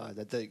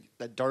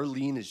that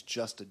Darlene is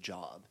just a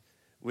job.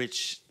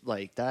 Which,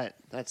 like, that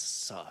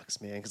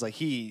sucks, man. Because, like,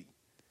 we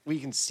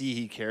can see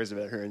he cares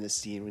about her in this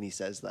scene when he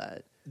says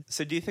that.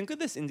 So do you think that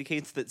this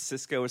indicates that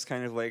Cisco is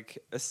kind of, like,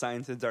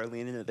 assigned to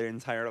Darlene and that their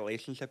entire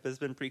relationship has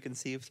been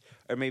preconceived?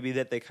 Or maybe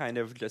that they kind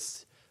of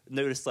just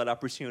noticed that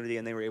opportunity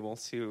and they were able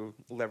to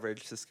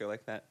leverage Cisco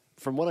like that?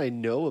 From what I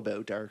know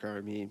about Dark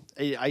Army,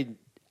 I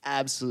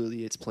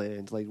absolutely it's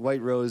planned. Like,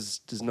 White Rose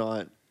does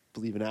not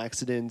believe in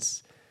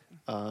accidents.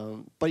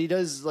 But he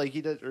does,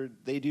 or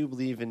they do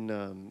believe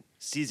in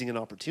seizing an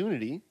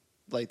opportunity,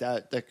 like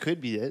that could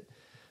be it.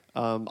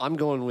 I'm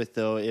going with,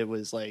 though, it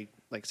was like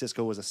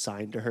Cisco was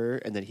assigned to her,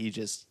 and then he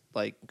just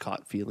like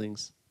caught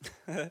feelings.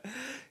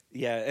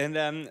 Yeah, and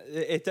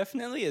it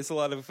definitely is a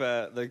lot of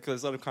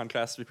there's a lot of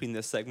contrast between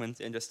this segment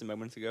and just a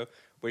moment ago,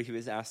 where he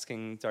was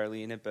asking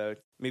Darlene about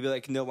maybe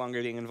like no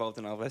longer being involved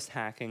in all this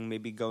hacking,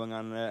 maybe going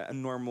on a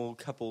normal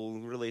couple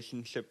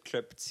relationship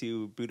trip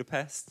to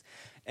Budapest,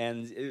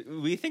 and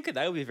we think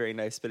that would be very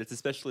nice, but it's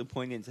especially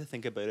poignant to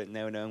think about it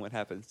now, knowing what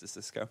happens to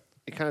Cisco.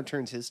 It kind of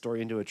turns his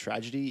story into a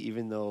tragedy,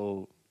 even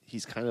though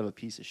he's kind of a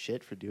piece of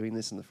shit for doing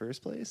this in the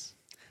first place.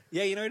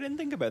 Yeah, I didn't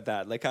think about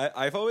that. Like,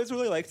 I've always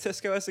really liked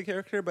Cisco as a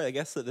character, but I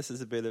guess that this is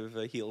a bit of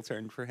a heel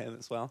turn for him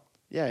as well.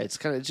 Yeah, it's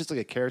just like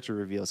a character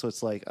reveal. So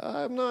it's like,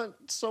 I'm not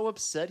so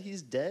upset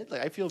he's dead.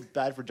 Like, I feel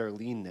bad for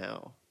Darlene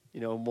now,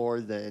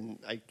 more than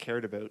I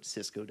cared about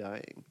Cisco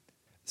dying.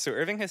 So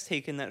Irving has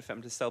taken that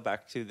Femtocell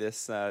back to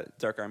this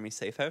Dark Army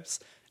safe house,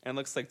 and it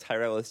looks like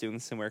Tyrell is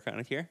doing some work on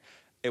it here.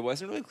 It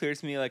wasn't really clear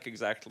to me like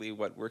exactly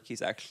what work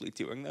he's actually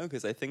doing, though,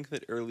 because I think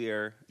that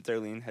earlier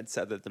Darlene had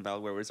said that the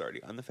malware was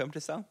already on the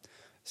Femtocell.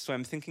 So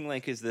I'm thinking,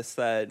 like, is this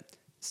that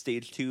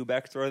stage 2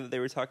 backdoor that they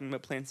were talking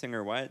about planting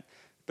or what?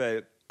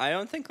 But I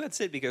don't think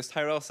that's it, because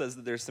Tyrell says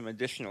that there's some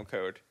additional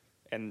code,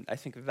 and I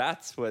think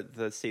that's what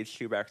the stage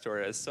 2 backdoor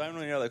is. So I don't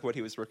really know, like, what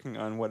he was working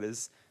on, what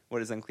is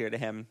unclear to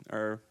him,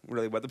 or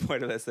really what the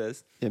point of this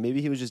is. Yeah,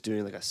 maybe he was just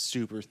doing, like, a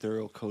super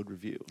thorough code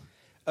review.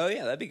 Oh,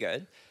 yeah, that'd be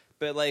good.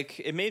 But, like,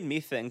 it made me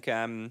think,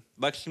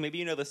 actually, maybe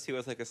you know this too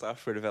as, like, a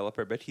software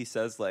developer, but he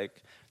says,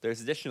 like,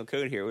 there's additional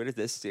code here. What does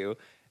this do?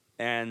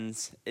 And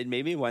it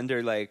made me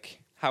wonder,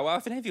 like, how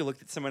often have you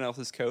looked at someone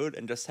else's code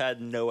and just had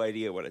no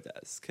idea what it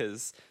does?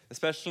 Because,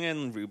 especially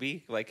in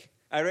Ruby, like,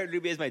 I write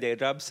Ruby as my day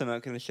job, so I'm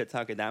not going to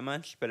shit-talk it that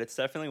much, but it's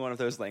definitely one of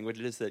those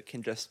languages that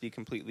can just be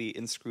completely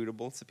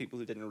inscrutable to people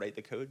who didn't write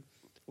the code.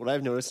 What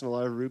I've noticed in a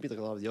lot of Ruby, like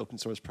a lot of the open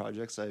source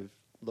projects I've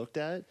looked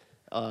at,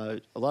 a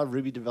lot of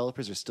Ruby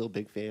developers are still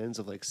big fans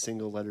of, like,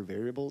 single-letter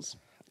variables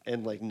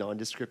and, like,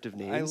 non-descriptive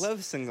names. I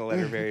love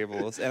single-letter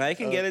variables, and I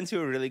can get into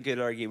a really good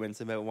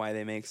argument about why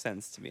they make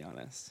sense, to be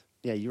honest.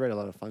 Yeah, you write a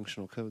lot of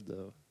functional code,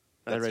 though.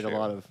 That's I write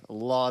true. a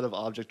lot of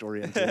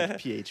object-oriented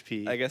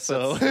PHP. I guess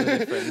so. that's the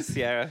difference,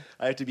 yeah.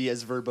 I have to be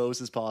as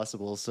verbose as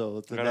possible, so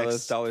the Got all those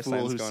next dollar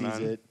fool signs who going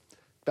sees on. it.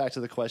 Back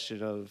to the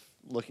question of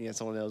looking at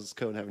someone else's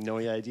code and having no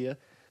idea.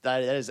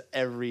 That is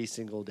every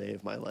single day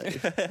of my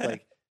life.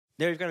 Like,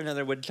 There we've got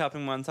another wood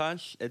chopping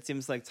montage. It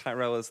seems like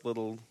Tyrell is a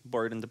little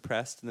bored and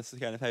depressed, and this is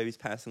kind of how he's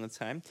passing the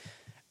time.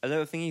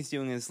 Another thing he's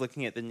doing is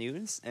looking at the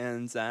news,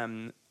 and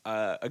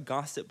a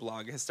gossip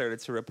blog has started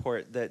to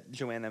report that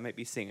Joanna might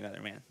be seeing another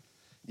man.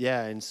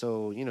 yeah, and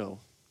so,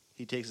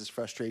 he takes his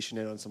frustration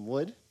out on some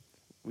wood.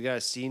 We got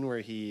a scene where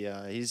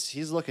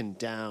he's looking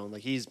down,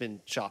 like he's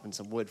been chopping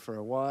some wood for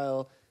a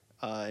while.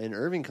 and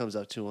Irving comes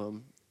up to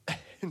him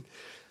and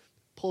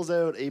pulls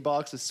out a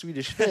box of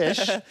Swedish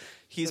fish.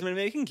 He's been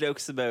making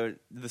jokes about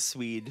the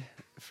Swede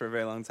for a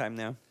very long time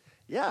now.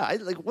 Yeah, I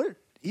like what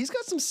he's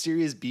got some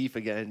serious beef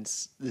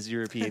against this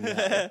European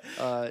guy,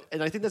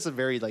 and I think that's a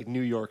very like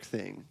New York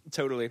thing.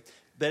 Totally,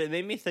 but it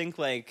made me think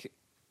like,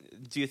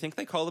 do you think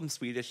they call them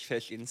Swedish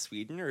fish in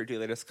Sweden, or do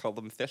they just call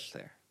them fish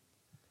there?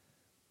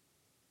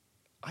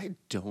 I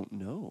don't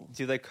know.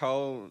 Do they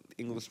call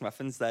English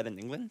muffins that in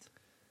England?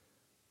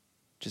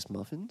 Just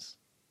muffins?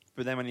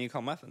 But then when do you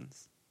call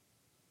muffins?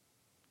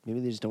 Maybe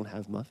they just don't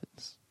have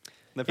muffins.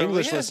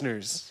 English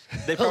listeners,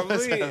 they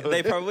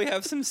probably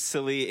have some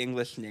silly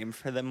English name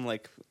for them,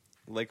 like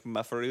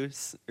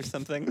muffaroos or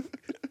something.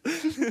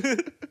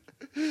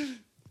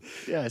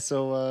 Yeah.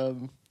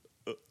 So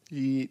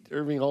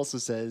Irving also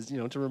says,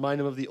 to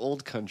remind him of the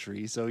old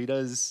country. So he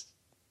does,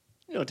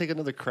 take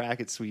another crack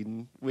at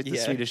Sweden with the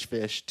Swedish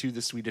fish to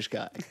the Swedish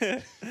guy.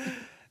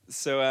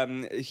 So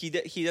he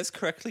does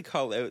correctly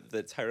call out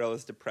that Tyrell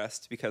is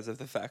depressed because of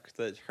the fact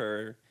that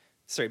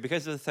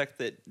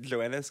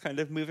Joanna is kind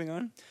of moving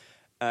on.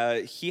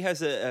 He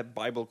has a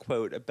Bible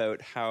quote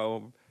about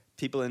how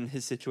people in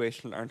his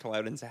situation aren't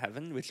allowed into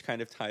heaven, which kind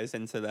of ties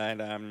into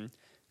that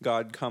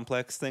God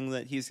complex thing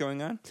that he's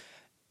going on.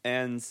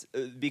 And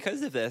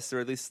because of this, or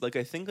at least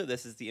I think that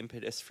this is the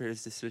impetus for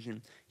his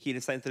decision, he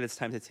decides that it's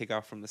time to take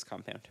off from this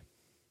compound.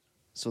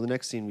 So the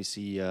next scene we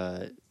see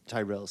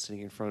Tyrell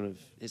sitting in front of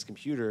his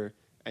computer,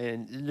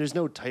 and there's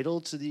no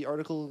title to the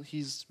article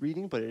he's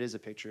reading, but it is a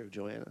picture of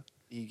Joanna.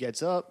 He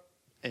gets up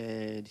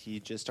and he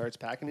just starts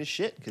packing his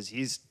shit because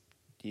he's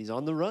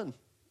on the run.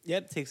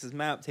 Yep, takes his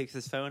map, takes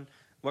his phone.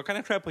 What kind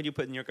of crap would you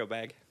put in your go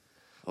bag?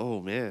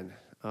 Oh man,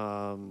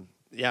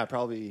 yeah,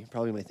 probably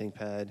my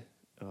ThinkPad.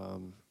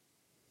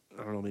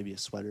 I don't know, maybe a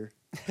sweater.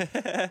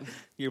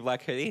 Your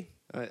black hoodie?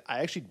 I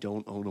actually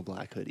don't own a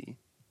black hoodie.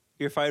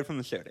 You're fired from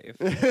the show, Dave.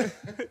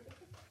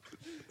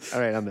 All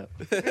right, I'm out.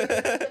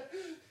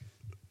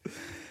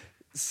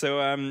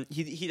 So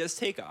he does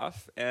take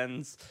off,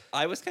 and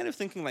I was kind of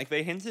thinking,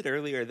 they hinted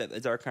earlier that the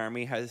Dark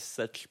Army has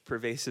such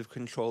pervasive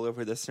control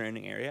over the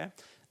surrounding area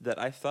that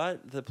I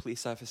thought the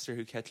police officer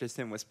who catches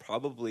him was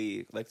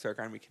probably Dark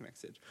Army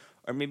connected,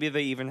 or maybe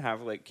they even have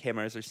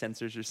cameras or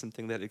sensors or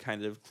something that had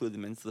kind of clued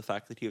them into the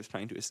fact that he was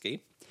trying to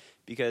escape,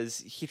 because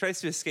he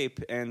tries to escape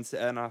and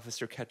an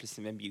officer catches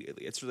him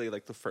immediately. It's really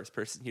the first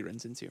person he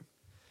runs into.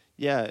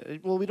 Yeah,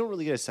 well, we don't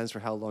really get a sense for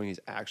how long he's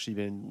actually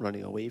been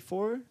running away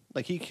for.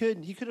 He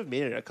could have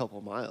made it a couple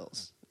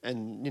miles,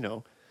 and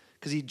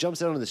because he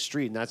jumps out onto the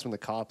street, and that's when the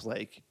cop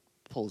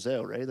pulls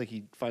out, right?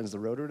 He finds the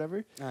road or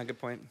whatever. Good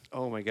point.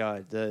 Oh my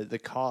god, the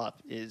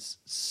cop is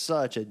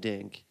such a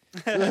dink.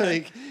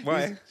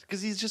 Why?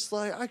 Because he's just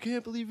I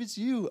can't believe it's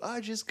you.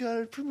 I just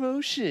got a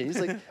promotion.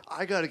 He's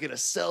I got to get a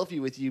selfie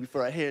with you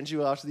before I hand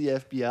you off to the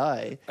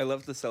FBI. I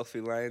love the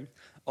selfie line.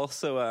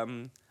 Also,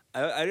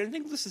 I don't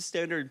think this is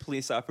standard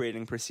police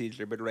operating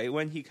procedure, but right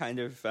when he kind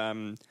of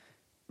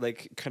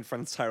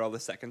confronts Tyrell the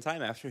second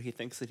time after he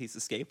thinks that he's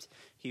escaped,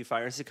 he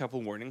fires a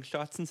couple warning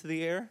shots into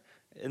the air,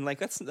 and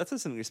that's not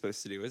something you're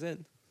supposed to do, is it?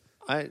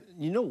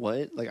 You know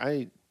what?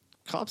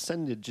 Cops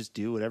tend to just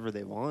do whatever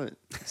they want.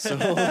 So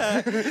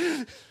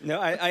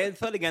no, I had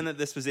thought again that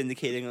this was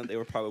indicating that they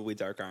were probably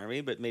Dark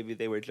Army, but maybe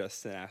they were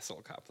just an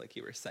asshole cop, like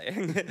you were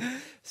saying.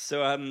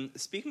 So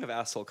speaking of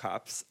asshole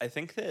cops, I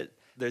think that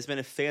there's been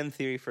a fan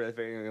theory for a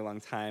very, very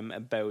long time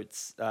about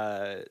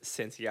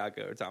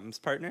Santiago, Dom's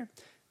partner.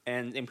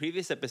 And in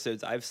previous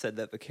episodes, I've said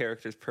that the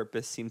character's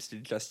purpose seems to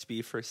just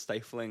be for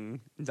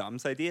stifling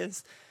Dom's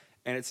ideas.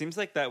 And it seems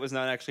like that was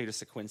not actually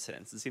just a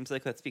coincidence. It seems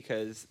like that's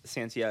because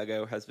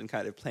Santiago has been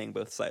kind of playing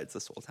both sides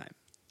this whole time.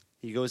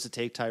 He goes to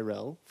take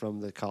Tyrell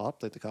from the cop,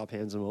 the cop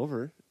hands him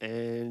over,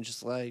 and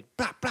just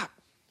bop, bop,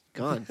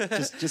 gone.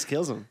 just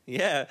kills him.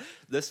 Yeah,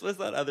 this was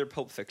that other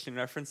Pulp Fiction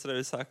reference that I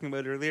was talking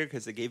about earlier,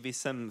 because it gave me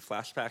some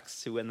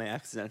flashbacks to when they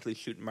accidentally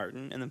shoot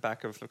Martin in the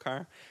back of the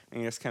car,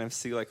 and you just kind of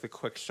see the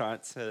quick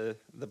shot to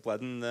the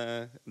blood in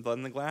the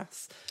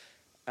glass.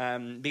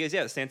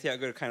 Because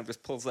Santiago kind of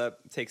just pulls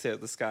up, takes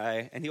out this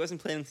guy, and he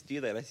wasn't planning to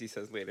do that, as he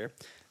says later.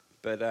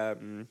 But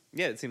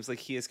it seems like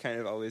he has kind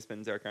of always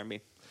been Dark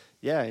Army.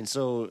 Yeah, and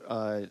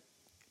so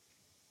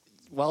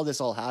while this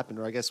all happened,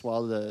 or I guess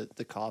while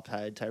the cop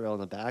had Tyrell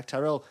in the back,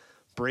 Tyrell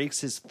breaks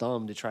his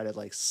thumb to try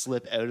to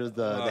slip out of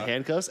the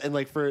handcuffs, and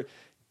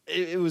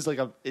it was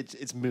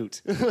it's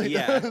moot.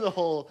 The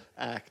whole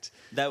act.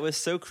 That was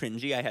so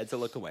cringy. I had to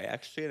look away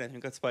actually, and I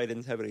think that's why I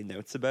didn't have any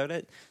notes about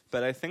it.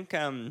 But I think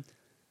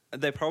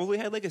they probably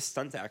had a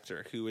stunt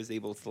actor who was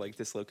able to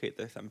dislocate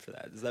their thumb for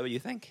that. Is that what you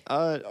think?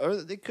 Or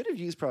they could have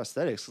used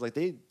prosthetics.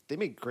 They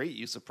make great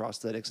use of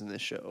prosthetics in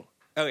this show.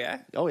 Oh yeah.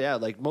 Oh yeah.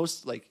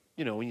 Most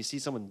when you see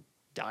someone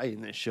die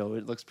in this show,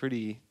 it looks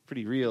pretty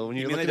real. When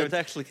you mean they don't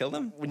actually kill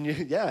them? No,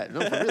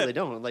 for real, they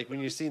don't. When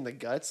you're seeing the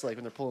guts, when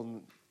they're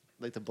pulling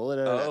the bullet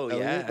out. Oh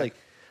yeah.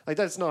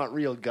 That's not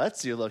real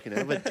guts you're looking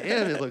at, but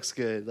damn, it looks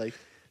good.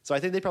 So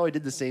I think they probably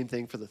did the same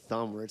thing for the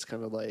thumb, where it's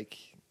kind of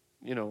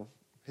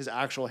his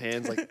actual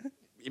hands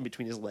in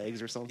between his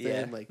legs or something.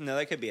 Yeah, Like, no,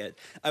 that could be it.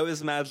 I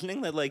was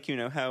imagining that, like, you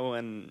know how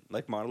when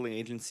like modeling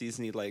agencies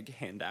need like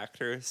hand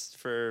actors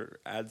for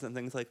ads and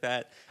things like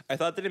that. I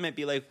thought that it might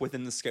be like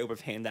within the scope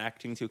of hand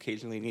acting to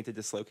occasionally need to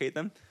dislocate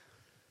them.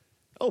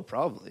 oh,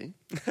 probably.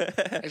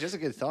 Actually, that's a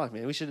good thought,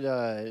 man. We should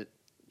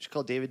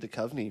call David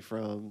Duchovny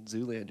from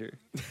Zoolander.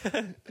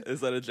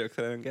 Is that a joke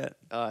that I don't get?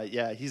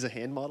 Yeah, he's a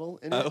hand model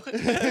in Oh,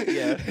 it.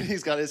 yeah.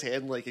 He's got his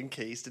hand like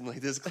encased in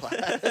like this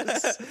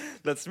glass.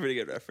 That's a pretty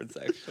good reference,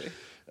 actually.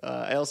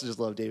 I also just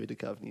love David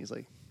Duchovny. He's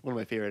like one of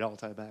my favorite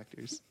all-time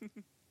actors.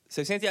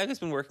 So Santiago's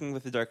been working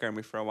with the Dark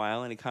Army for a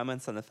while, and he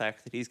comments on the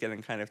fact that he's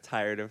getting kind of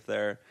tired of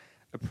their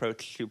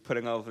approach to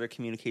putting all of their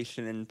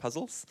communication in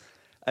puzzles.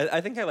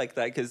 I think I like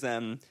that because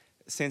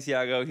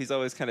Santiago, he's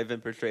always kind of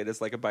been portrayed as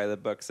like a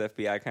by-the-books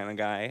FBI kind of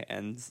guy,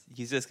 and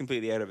he's just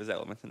completely out of his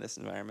element in this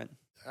environment.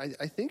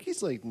 I think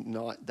he's like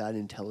not that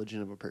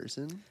intelligent of a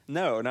person.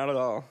 No, not at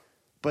all.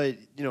 But,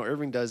 you know,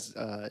 Irving does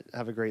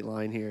have a great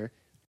line here.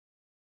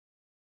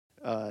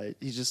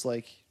 He's just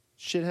like,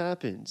 shit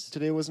happens.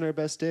 Today wasn't our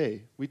best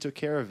day. We took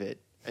care of it.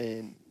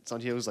 And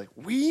Santiago's like,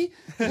 we?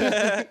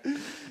 I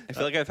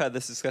feel like I've had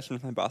this discussion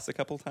with my boss a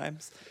couple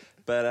times.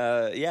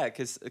 But yeah,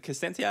 because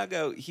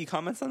Santiago, he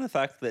comments on the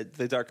fact that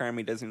the Dark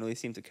Army doesn't really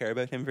seem to care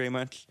about him very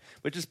much,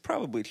 which is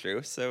probably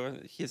true. So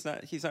he's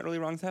not really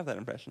wrong to have that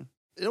impression.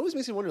 It always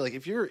makes me wonder, like,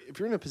 if you're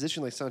in a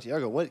position like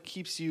Santiago, what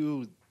keeps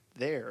you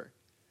there?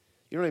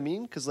 You know what I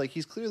mean? Because, like,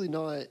 he's clearly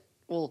not,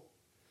 well,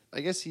 I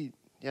guess they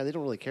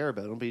don't really care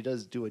about him, but he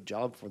does do a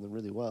job for them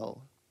really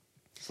well.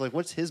 So, like,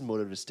 what's his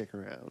motive to stick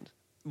around?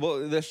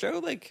 Well, the show,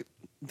 like,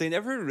 they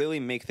never really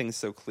make things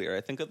so clear.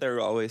 I think that there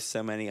are always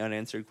so many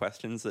unanswered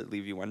questions that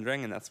leave you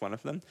wondering, and that's one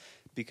of them.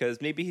 Because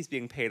maybe he's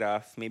being paid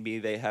off, maybe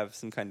they have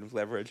some kind of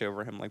leverage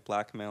over him, like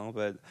blackmail,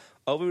 but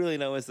all we really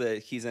know is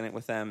that he's in it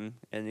with them,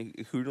 and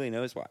who really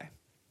knows why?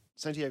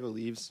 Santiago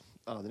leaves.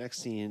 The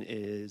next scene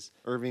is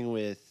Irving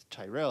with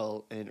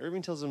Tyrell, and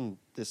Irving tells him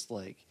this,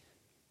 like,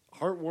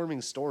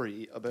 heartwarming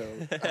story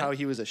about how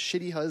he was a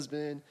shitty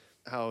husband,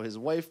 how his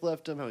wife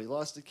left him, how he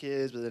lost the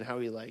kids, but then how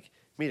he, like,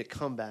 made a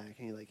comeback,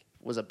 and he, like,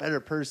 was a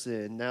better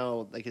person.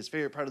 Now, like, his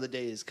favorite part of the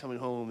day is coming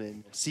home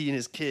and seeing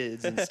his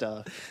kids and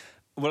stuff.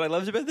 What I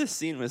loved about this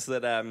scene was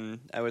that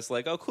I was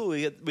like, oh, cool,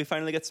 we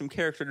finally get some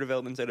character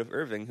development out of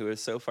Irving, who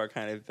has so far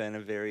kind of been a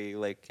very,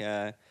 like,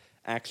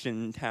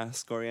 action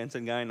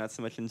task-oriented guy, not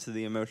so much into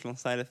the emotional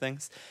side of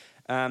things.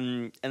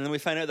 And then we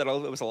find out that all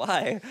of it was a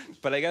lie.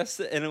 But I guess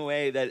in a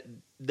way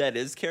that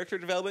is character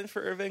development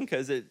for Irving,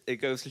 because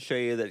it goes to show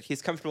you that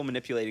he's comfortable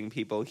manipulating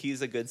people.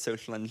 He's a good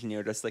social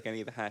engineer, just like any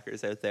of the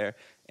hackers out there.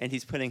 And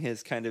he's putting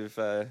his kind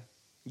of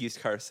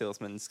used car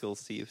salesman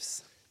skills to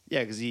use.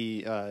 Yeah, because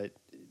the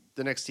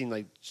next scene,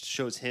 like,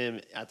 shows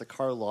him at the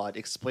car lot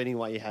explaining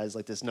why he has,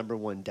 like, this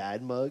 #1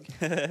 dad mug.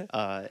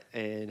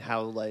 And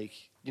how, like,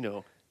 you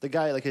know, the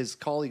guy, like, his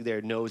colleague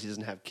there knows he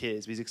doesn't have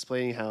kids, but he's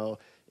explaining how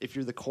if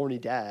you're the corny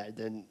dad,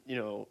 then, you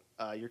know,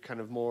 you're kind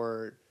of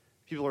more,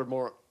 people are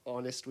more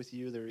honest with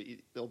you.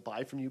 They'll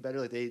buy from you better.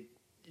 Like,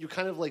 you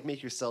kind of, like,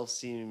 make yourself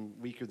seem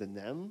weaker than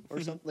them or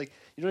something. Like,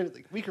 you know,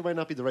 like, weaker might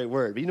not be the right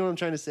word, but you know what I'm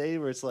trying to say?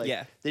 Where it's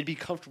like, they'd be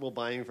comfortable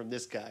buying from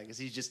this guy because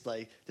he's just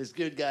like this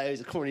good guy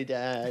who's a corny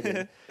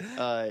dad.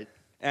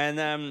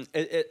 And,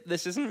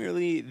 this isn't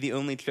really the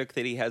only trick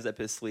that he has up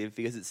his sleeve,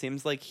 because it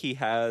seems like he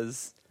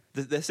has...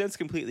 This sounds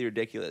completely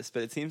ridiculous,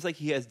 but it seems like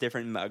he has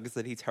different mugs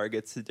that he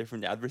targets to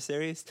different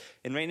adversaries.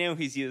 And right now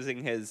he's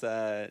using his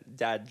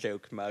dad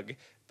joke mug,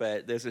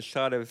 but there's a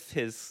shot of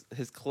his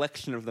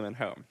collection of them at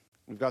home.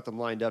 We've got them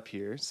lined up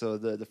here. So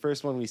the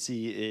first one we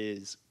see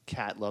is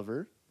Cat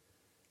Lover.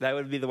 That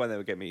would be the one that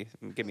would get me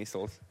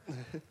sold.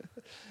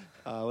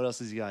 What else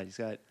has he got? He's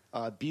got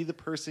Be the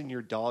Person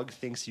Your Dog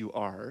Thinks You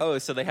Are. Oh,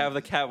 so they have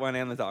the cat one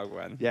and the dog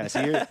one. Yeah,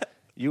 so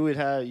you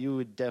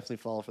would definitely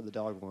fall for the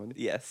dog one.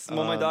 Yes.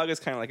 Well, my dog is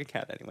kind of like a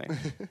cat anyway.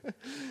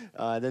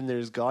 Then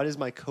there's God is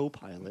My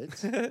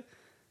Co-Pilot.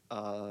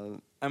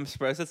 I'm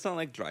surprised it's not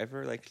like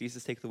Driver, like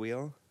Jesus Take the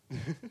Wheel.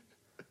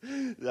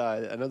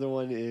 Another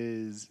one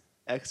is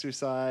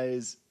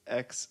Exercise.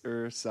 I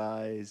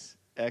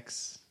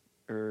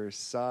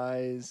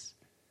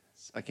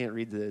can't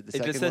read the second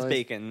line. It just says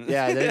bacon.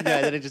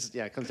 Then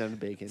it comes down to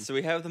bacon. So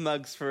we have the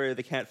mugs for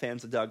the cat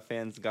fans, the dog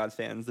fans, the God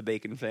fans, the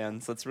bacon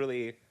fans. That's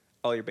really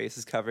all your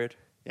bases covered.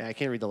 Yeah, I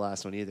can't read the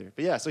last one either.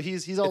 But yeah, so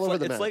he's all over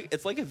the map.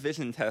 It's like a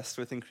vision test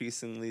with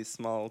increasingly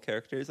small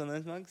characters on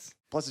those mugs.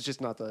 Plus, it's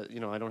just not I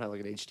don't have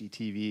like an HD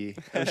TV.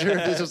 I'm sure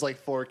if this was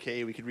like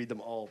 4K, we could read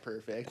them all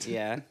perfect.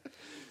 Yeah.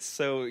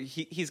 So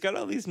he's got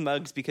all these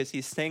mugs because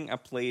he's staying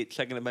up late,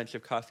 checking a bunch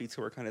of coffee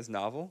to work on his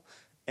novel.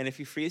 And if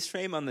you freeze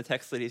frame on the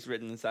text that he's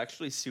written, it's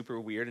actually super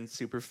weird and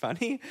super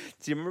funny.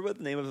 Do you remember what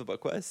the name of the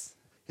book was?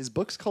 His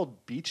book's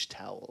called Beach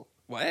Towel.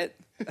 What?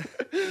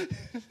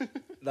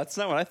 That's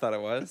not what I thought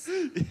it was.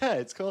 Yeah,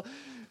 it's called...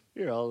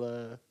 Here,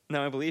 I'll...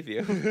 No, I believe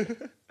you.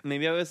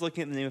 Maybe I was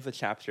looking at the name of the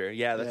chapter.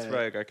 Yeah, that's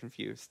where I got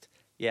confused.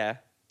 Yeah.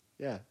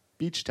 Yeah,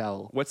 Beach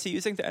Towel. What's he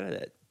using to edit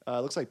it? It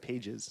looks like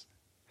Pages.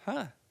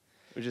 Huh.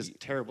 which is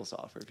terrible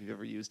software if you've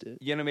ever used it.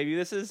 You know, maybe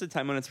this is the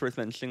time when it's worth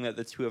mentioning that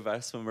the two of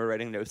us, when we're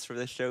writing notes for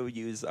the show,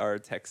 use our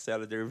text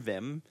editor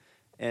Vim,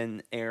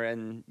 and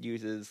Erin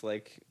uses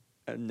like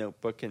a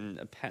notebook and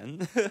a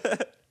pen.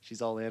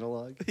 She's all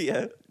analog.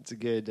 Yeah, it's a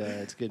good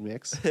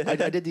mix. I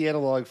did the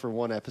analog for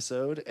one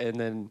episode, and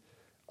then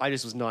I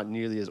just was not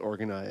nearly as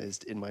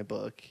organized in my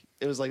book.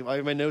 It was like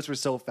my notes were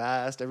so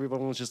fast.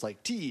 Everyone was just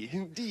like T,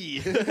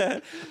 D.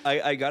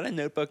 I got a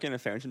notebook and a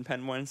fountain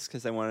pen once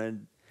because I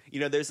wanted. You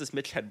know, there's this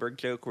Mitch Hedberg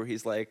joke where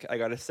he's like, I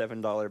got a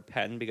 $7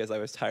 pen because I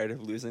was tired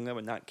of losing them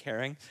and not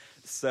caring.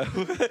 So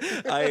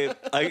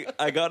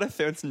I got a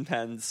fountain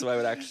pen so I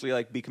would actually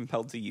like be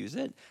compelled to use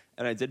it.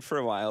 And I did for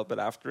a while, but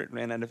after it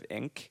ran out of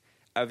ink,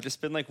 I've just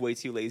been like way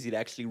too lazy to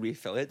actually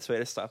refill it. So I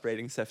had to stop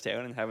writing stuff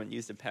down and haven't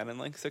used a pen in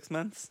like 6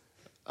 months.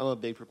 I'm a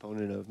big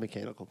proponent of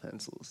mechanical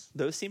pencils.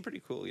 Those seem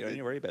pretty cool. You don't need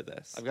to worry about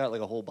this. I've got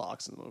like a whole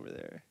box of them over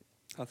there.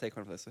 I'll take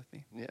one of those with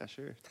me. Yeah,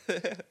 sure.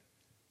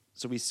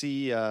 So we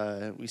see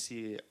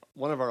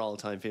one of our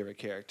all-time favorite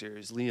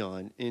characters,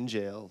 Leon, in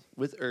jail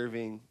with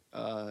Irving,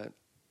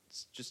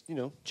 just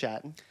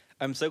chatting.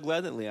 I'm so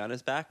glad that Leon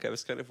is back. I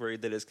was kind of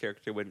worried that his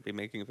character wouldn't be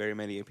making very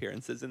many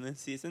appearances in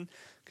this season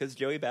because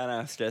Joey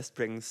Badass just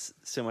brings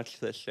so much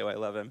to this show. I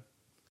love him.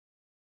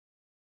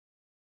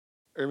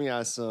 Irving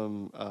asks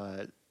him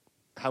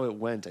how it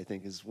went, I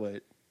think is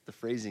what the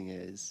phrasing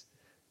is,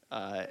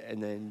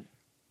 and then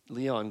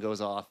Leon goes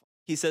off.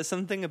 He says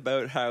something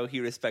about how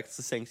he respects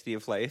the sanctity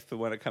of life, but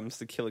when it comes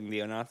to killing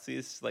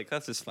neo-Nazis, like,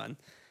 that's just fun.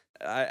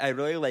 I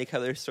really like how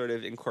they're sort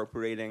of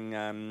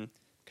incorporating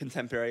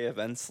contemporary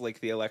events like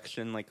the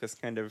election, like this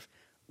kind of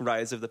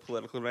rise of the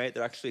political right.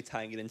 They're actually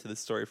tying it into the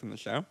story from the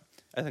show.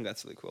 I think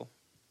that's really cool.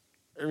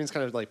 Irving's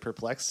kind of like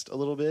perplexed a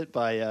little bit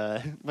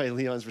by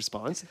Leon's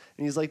response,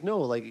 and he's like,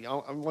 "No, like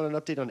I want an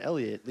update on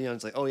Elliot."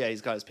 Leon's like, "Oh yeah,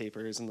 he's got his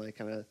papers," and like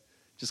kind of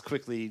just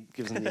quickly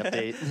gives him the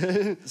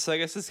update. So I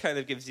guess this kind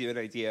of gives you an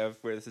idea of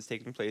where this is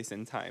taking place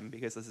in time,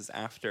 because this is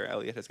after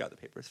Elliot has got the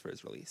papers for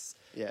his release.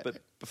 Yeah. But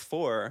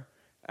before,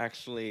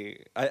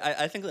 actually,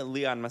 I think that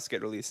Leon must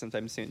get released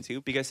sometime soon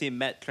too, because he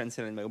met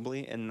Trenton and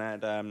Mobley in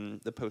that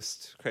the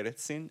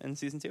post-credits scene in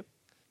season 2.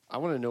 I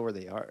want to know where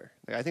they are.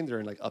 Like, I think they're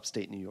in like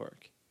upstate New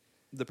York.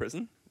 The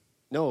prison?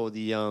 No,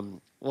 the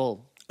Oh,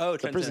 the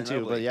Trenton prison and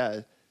too. Mobley.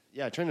 But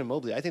yeah, Trenton and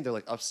Mobley. I think they're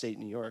like upstate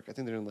New York. I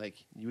think they're in like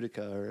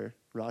Utica or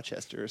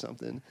Rochester or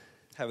something.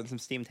 Having some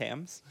steamed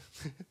hams.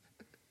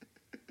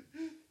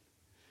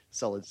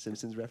 Solid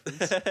Simpsons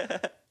reference.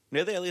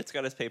 Now that Elliot's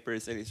got his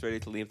papers and he's ready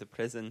to leave the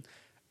prison,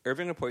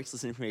 Irving reports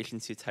this information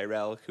to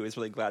Tyrell, who is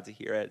really glad to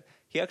hear it.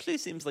 He actually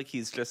seems like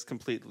he's just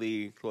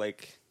completely,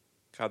 like,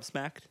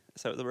 gobsmacked.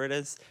 Is that what the word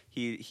is?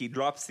 He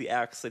drops the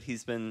axe that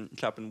he's been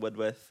chopping wood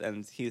with,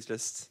 and he's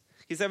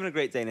having a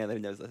great day now that he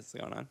knows this is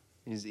going on.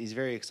 He's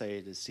very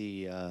excited to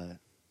see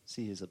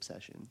his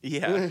obsession.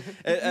 Yeah.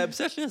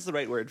 Obsession is the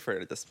right word for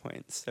it at this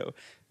point. So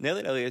now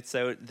that Elliot's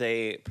out,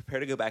 they prepare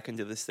to go back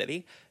into the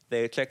city.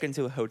 They check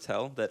into a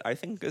hotel that I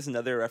think is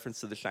another reference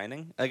to The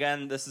Shining.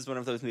 Again, this is one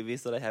of those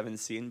movies that I haven't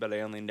seen, but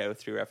I only know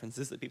through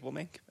references that people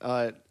make.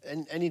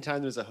 And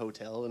anytime there's a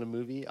hotel in a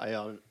movie,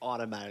 I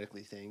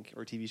automatically think,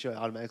 or TV show, I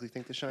automatically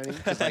think The Shining.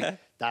 Because like,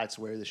 that's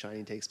where The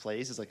Shining takes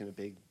place, is like in a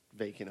big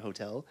vacant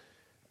hotel.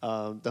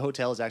 The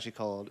hotel is actually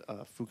called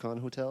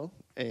Fukan Hotel,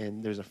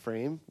 and there's a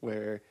frame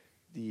where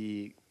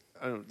the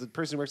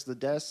person who works at the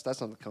desk,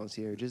 that's not the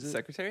concierge, is it?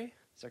 Secretary?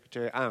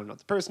 Secretary, I don't know.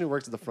 The person who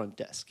works at the front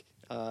desk.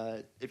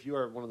 If you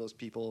are one of those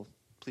people,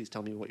 please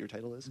tell me what your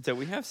title is. So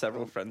we have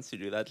several friends who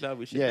do that job.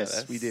 We should Yes,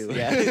 know this. we do.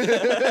 Yeah.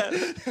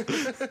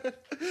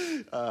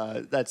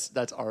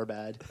 That's our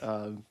bad.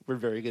 We're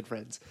very good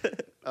friends.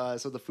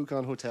 So the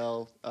Fukan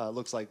Hotel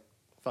looks like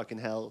fucking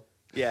hell.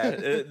 Yeah,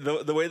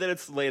 the way that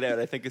it's laid out,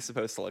 I think, is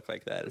supposed to look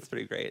like that. It's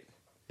pretty great.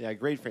 Yeah,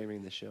 great framing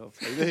in this show.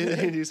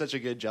 They do such a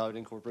good job at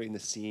incorporating the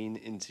scene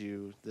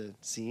into the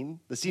scene,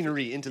 the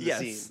scenery into the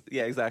scene.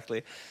 Yeah,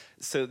 exactly.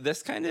 So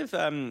this kind of,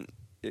 do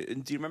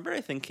you remember,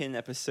 I think in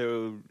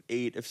episode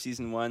 8 of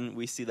season 1,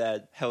 we see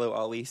that Hello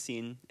Ollie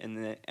scene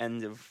in the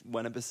end of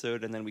one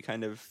episode, and then we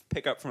kind of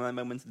pick up from that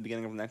moment at the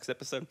beginning of the next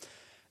episode.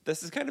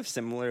 This is kind of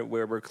similar,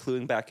 where we're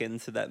cluing back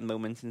into that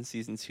moment in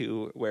season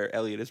 2 where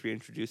Elliot is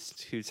reintroduced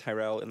to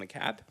Tyrell in the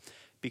cab.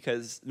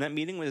 Because that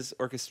meeting was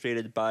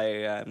orchestrated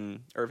by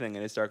Irving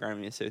and his Dark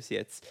Army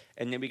associates,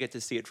 and then we get to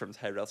see it from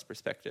Tyrell's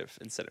perspective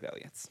instead of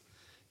Elliot's.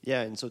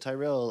 Yeah, and so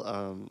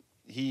Tyrell,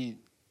 he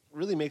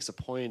really makes a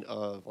point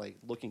of like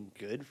looking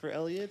good for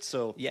Elliot.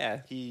 So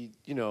yeah, he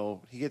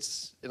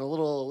gets in a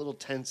little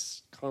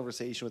tense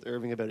conversation with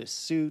Irving about his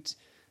suit.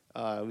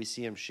 We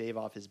see him shave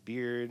off his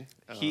beard.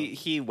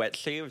 He wet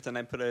shaved, and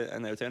I put a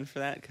note in for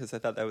that because I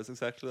thought that was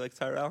exactly like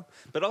Tyrell.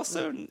 But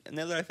also,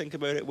 now that I think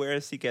about it, where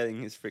is he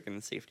getting his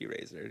freaking safety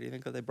razor? Do you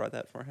think that they brought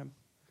that for him?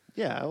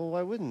 Yeah, well,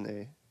 why wouldn't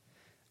they?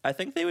 I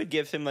think they would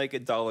give him like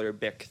 $1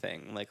 Bic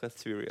thing. Like,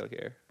 let's be real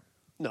here.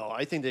 No,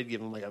 I think they'd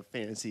give him like a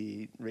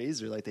fancy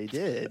razor like they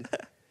did.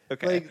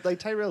 Okay. Like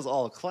Tyrell's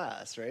all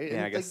class, right? Yeah,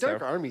 And I guess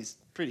Dark so. Army's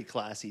pretty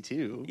classy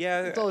too.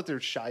 Yeah. It's all like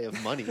they're shy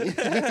of money.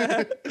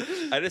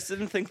 I just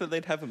didn't think that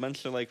they'd have a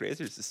bunch of like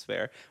razors to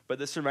spare. But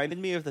this reminded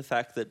me of the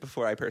fact that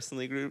before I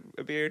personally grew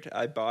a beard,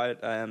 I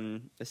bought a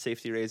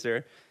safety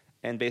razor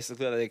and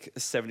basically like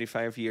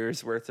 75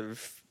 years worth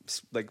of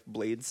like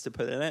blades to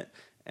put in it.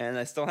 And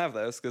I still have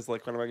those because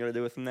like what am I going to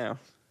do with them now?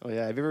 Oh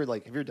yeah, have you ever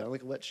done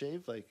like a wet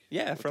shave? Like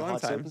Yeah, with for a the long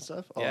hot soap time. and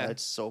stuff? Oh, Yeah.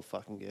 it's so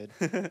fucking good.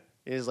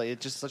 It is like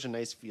it's just such a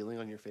nice feeling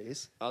on your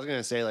face. I was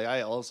gonna say like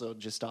I also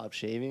just stopped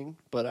shaving,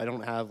 but I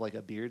don't have like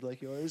a beard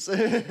like yours.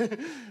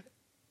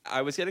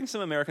 I was getting some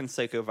American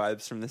Psycho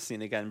vibes from this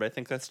scene again, but I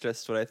think that's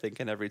just what I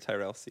think in every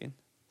Tyrell scene.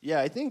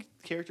 Yeah, I think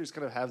characters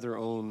kind of have their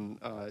own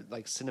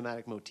like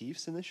cinematic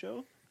motifs in the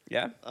show.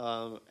 Yeah?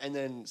 And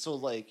then so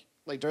like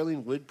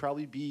Darlene would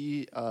probably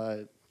be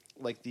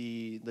like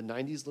the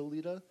 '90s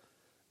Lolita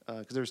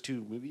because there was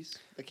 2 movies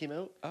that came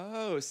out.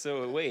 Oh,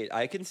 so wait,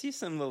 I can see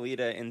some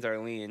Lolita in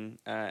Darlene,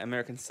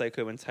 American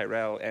Psycho and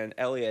Tyrell, and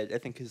Elliot, I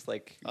think, is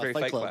like very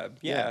Fight Fight Club. Club.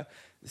 Yeah.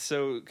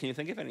 So can you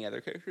think of any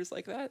other characters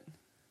like that?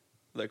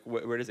 Like,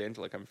 where does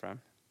Angela come from?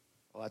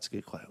 Oh, that's a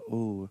good question.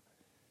 Ooh,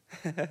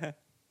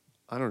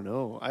 I don't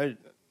know.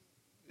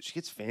 She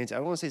gets fancy. I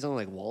don't want to say something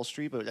like Wall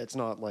Street, but that's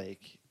not like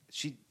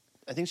she.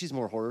 I think she's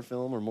more horror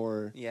film or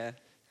more. Yeah.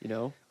 You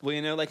know.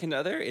 Well, like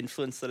another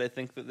influence that I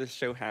think that this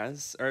show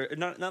has, or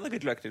not like a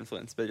direct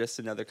influence, but just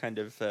another kind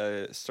of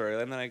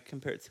storyline that I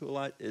compare it to a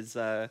lot is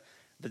The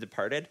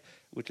Departed,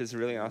 which is a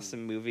really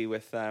awesome movie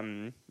with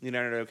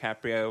Leonardo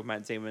DiCaprio,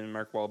 Matt Damon,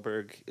 Mark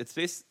Wahlberg. It's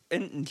based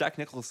and Jack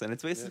Nicholson.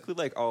 It's basically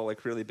like all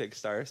like really big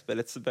stars, but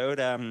it's about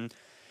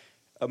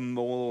a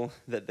mole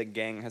that the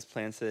gang has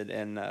planted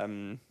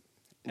in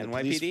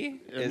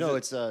NYPD. No,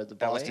 it's the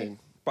Boston. LA?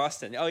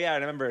 Boston. Oh yeah, I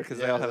remember because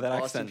they all have that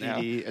Boston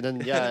accent PD. now.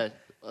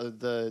 And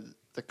then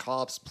the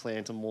cops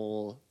plant a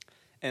mole.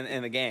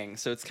 And the gang.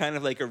 So it's kind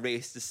of like a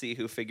race to see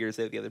who figures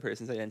out the other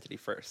person's identity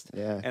first.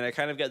 Yeah. And I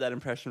kind of get that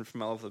impression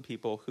from all of the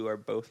people who are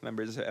both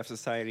members of F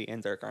Society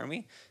and Dark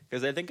Army.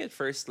 Because I think at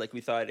first, like,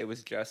 we thought it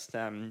was just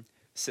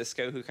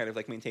Cisco who kind of,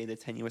 like, maintained a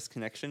tenuous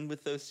connection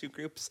with those 2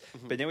 groups.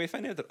 Mm-hmm. But now we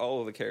find out that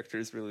all of the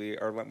characters really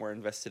are a lot more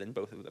invested in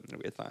both of them than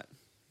we had thought.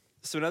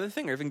 So another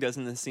thing Irving does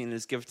in this scene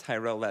is give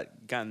Tyrell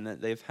that gun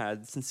that they've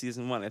had since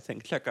season 1. I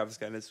think Chekhov's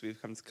gun, as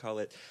we've come to call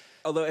it.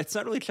 Although it's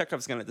not really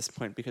Chekhov's gun at this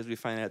point because we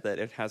find out that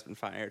it has been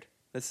fired.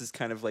 This is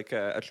kind of like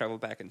a travel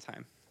back in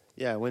time.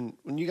 Yeah, when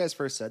you guys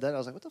first said that, I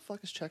was like, "What the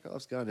fuck is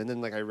Chekhov's gun?" And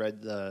then like I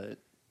read the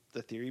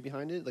theory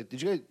behind it. Like,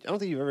 did you guys? I don't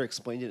think you've ever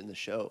explained it in the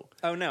show.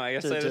 Oh no, I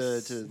guess to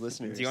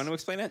listeners. Do you want to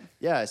explain it?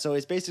 Yeah, so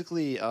it's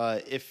basically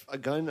if a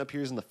gun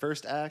appears in the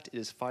first act, it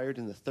is fired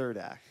in the third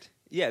act.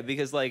 Yeah,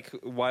 because like,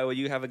 why would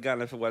you have a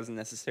gun if it wasn't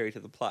necessary to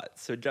the plot?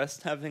 So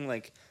just having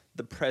like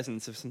the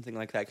presence of something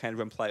like that kind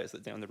of implies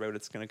that down the road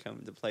it's going to come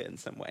into play in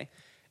some way.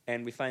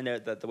 And we find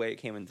out that the way it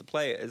came into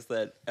play is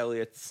that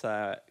Elliot's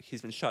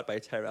he's been shot by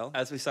Tyrell,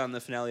 as we saw in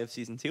the finale of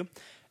season 2,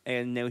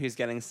 and now he's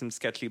getting some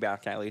sketchy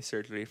back alley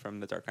surgery from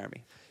the Dark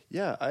Army.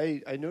 Yeah,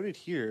 I noted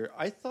here,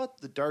 I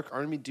thought the Dark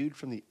Army dude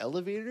from the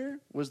elevator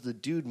was the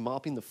dude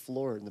mopping the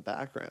floor in the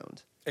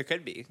background. It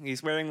could be.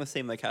 He's wearing the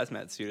same like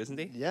hazmat suit, isn't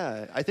he?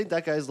 Yeah, I think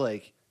that guy's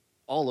like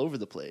all over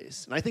the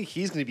place. And I think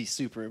he's going to be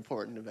super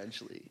important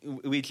eventually.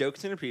 We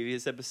joked in a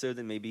previous episode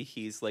that maybe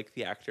he's like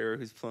the actor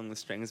who's pulling the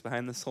strings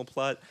behind this whole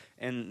plot,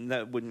 and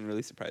that wouldn't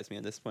really surprise me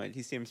at this point.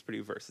 He seems pretty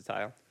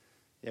versatile.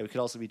 Yeah, we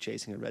could also be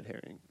chasing a red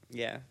herring.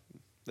 Yeah,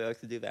 they like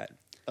to do that.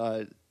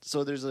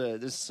 So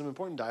there's some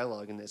important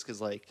dialogue in this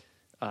because like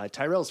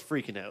Tyrell's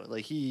freaking out.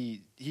 Like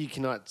he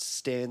cannot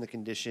stand the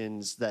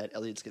conditions that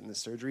Elliot's getting the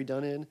surgery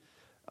done in,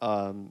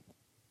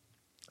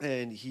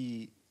 and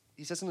he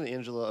says something to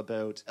Angela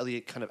about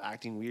Elliot kind of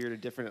acting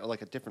weird,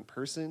 like a different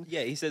person.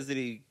 Yeah, he says that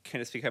he kind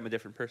of become a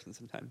different person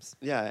sometimes.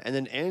 Yeah, and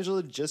then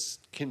Angela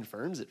just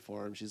confirms it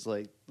for him. She's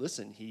like,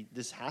 "Listen,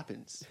 this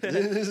happens.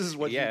 This is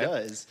what he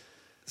does."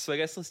 So I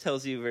guess this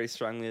tells you very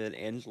strongly that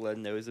Angela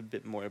knows a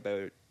bit more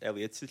about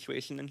Elliot's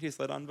situation than she's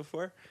let on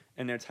before,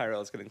 and now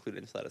Tyrell is going to include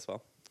into that as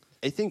well.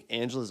 I think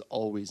Angela's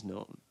always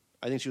known.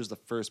 I think she was the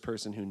first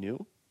person who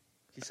knew.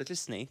 He's such a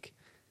snake.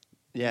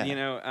 Yeah. You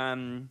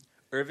know,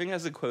 Irving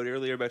has a quote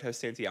earlier about how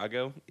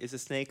Santiago is a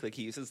snake. Like,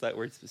 he uses that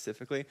word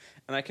specifically.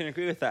 And I can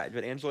agree with that.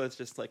 But Angela is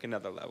just, like,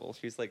 another level.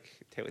 She's like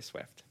Taylor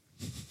Swift.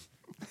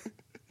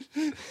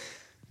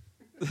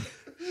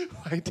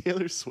 Why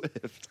Taylor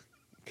Swift?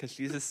 Because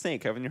she's a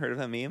snake. Haven't you heard of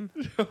that meme?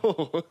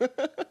 No.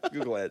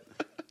 Google it.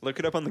 Look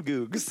it up on the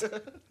Googs.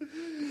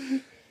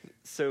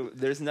 So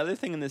there's another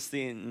thing in this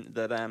scene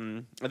that I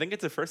think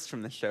it's a first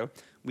from the show.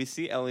 We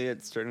see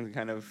Elliot starting to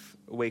kind of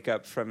wake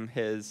up from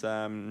his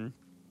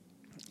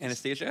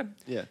anesthesia.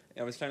 Yeah.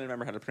 I was trying to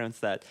remember how to pronounce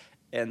that.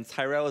 And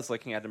Tyrell is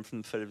looking at him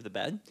from the foot of the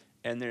bed.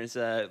 And there's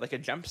a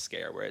jump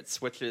scare where it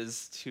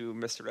switches to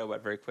Mr.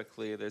 Robot very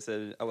quickly. There's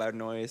a loud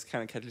noise,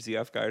 kind of catches you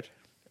off guard.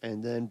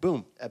 And then,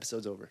 boom,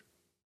 episode's over.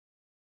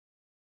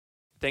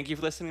 Thank you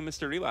for listening to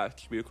Mr.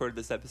 Rewatch. We recorded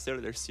this episode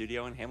at our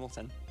studio in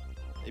Hamilton.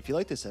 If you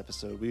like this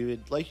episode, we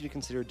would like you to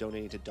consider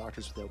donating to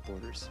Doctors Without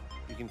Borders.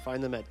 You can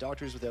find them at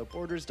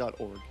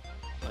doctorswithoutborders.org.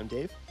 I'm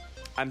Dave.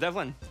 I'm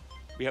Devlin.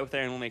 We hope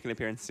Theron will make an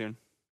appearance soon.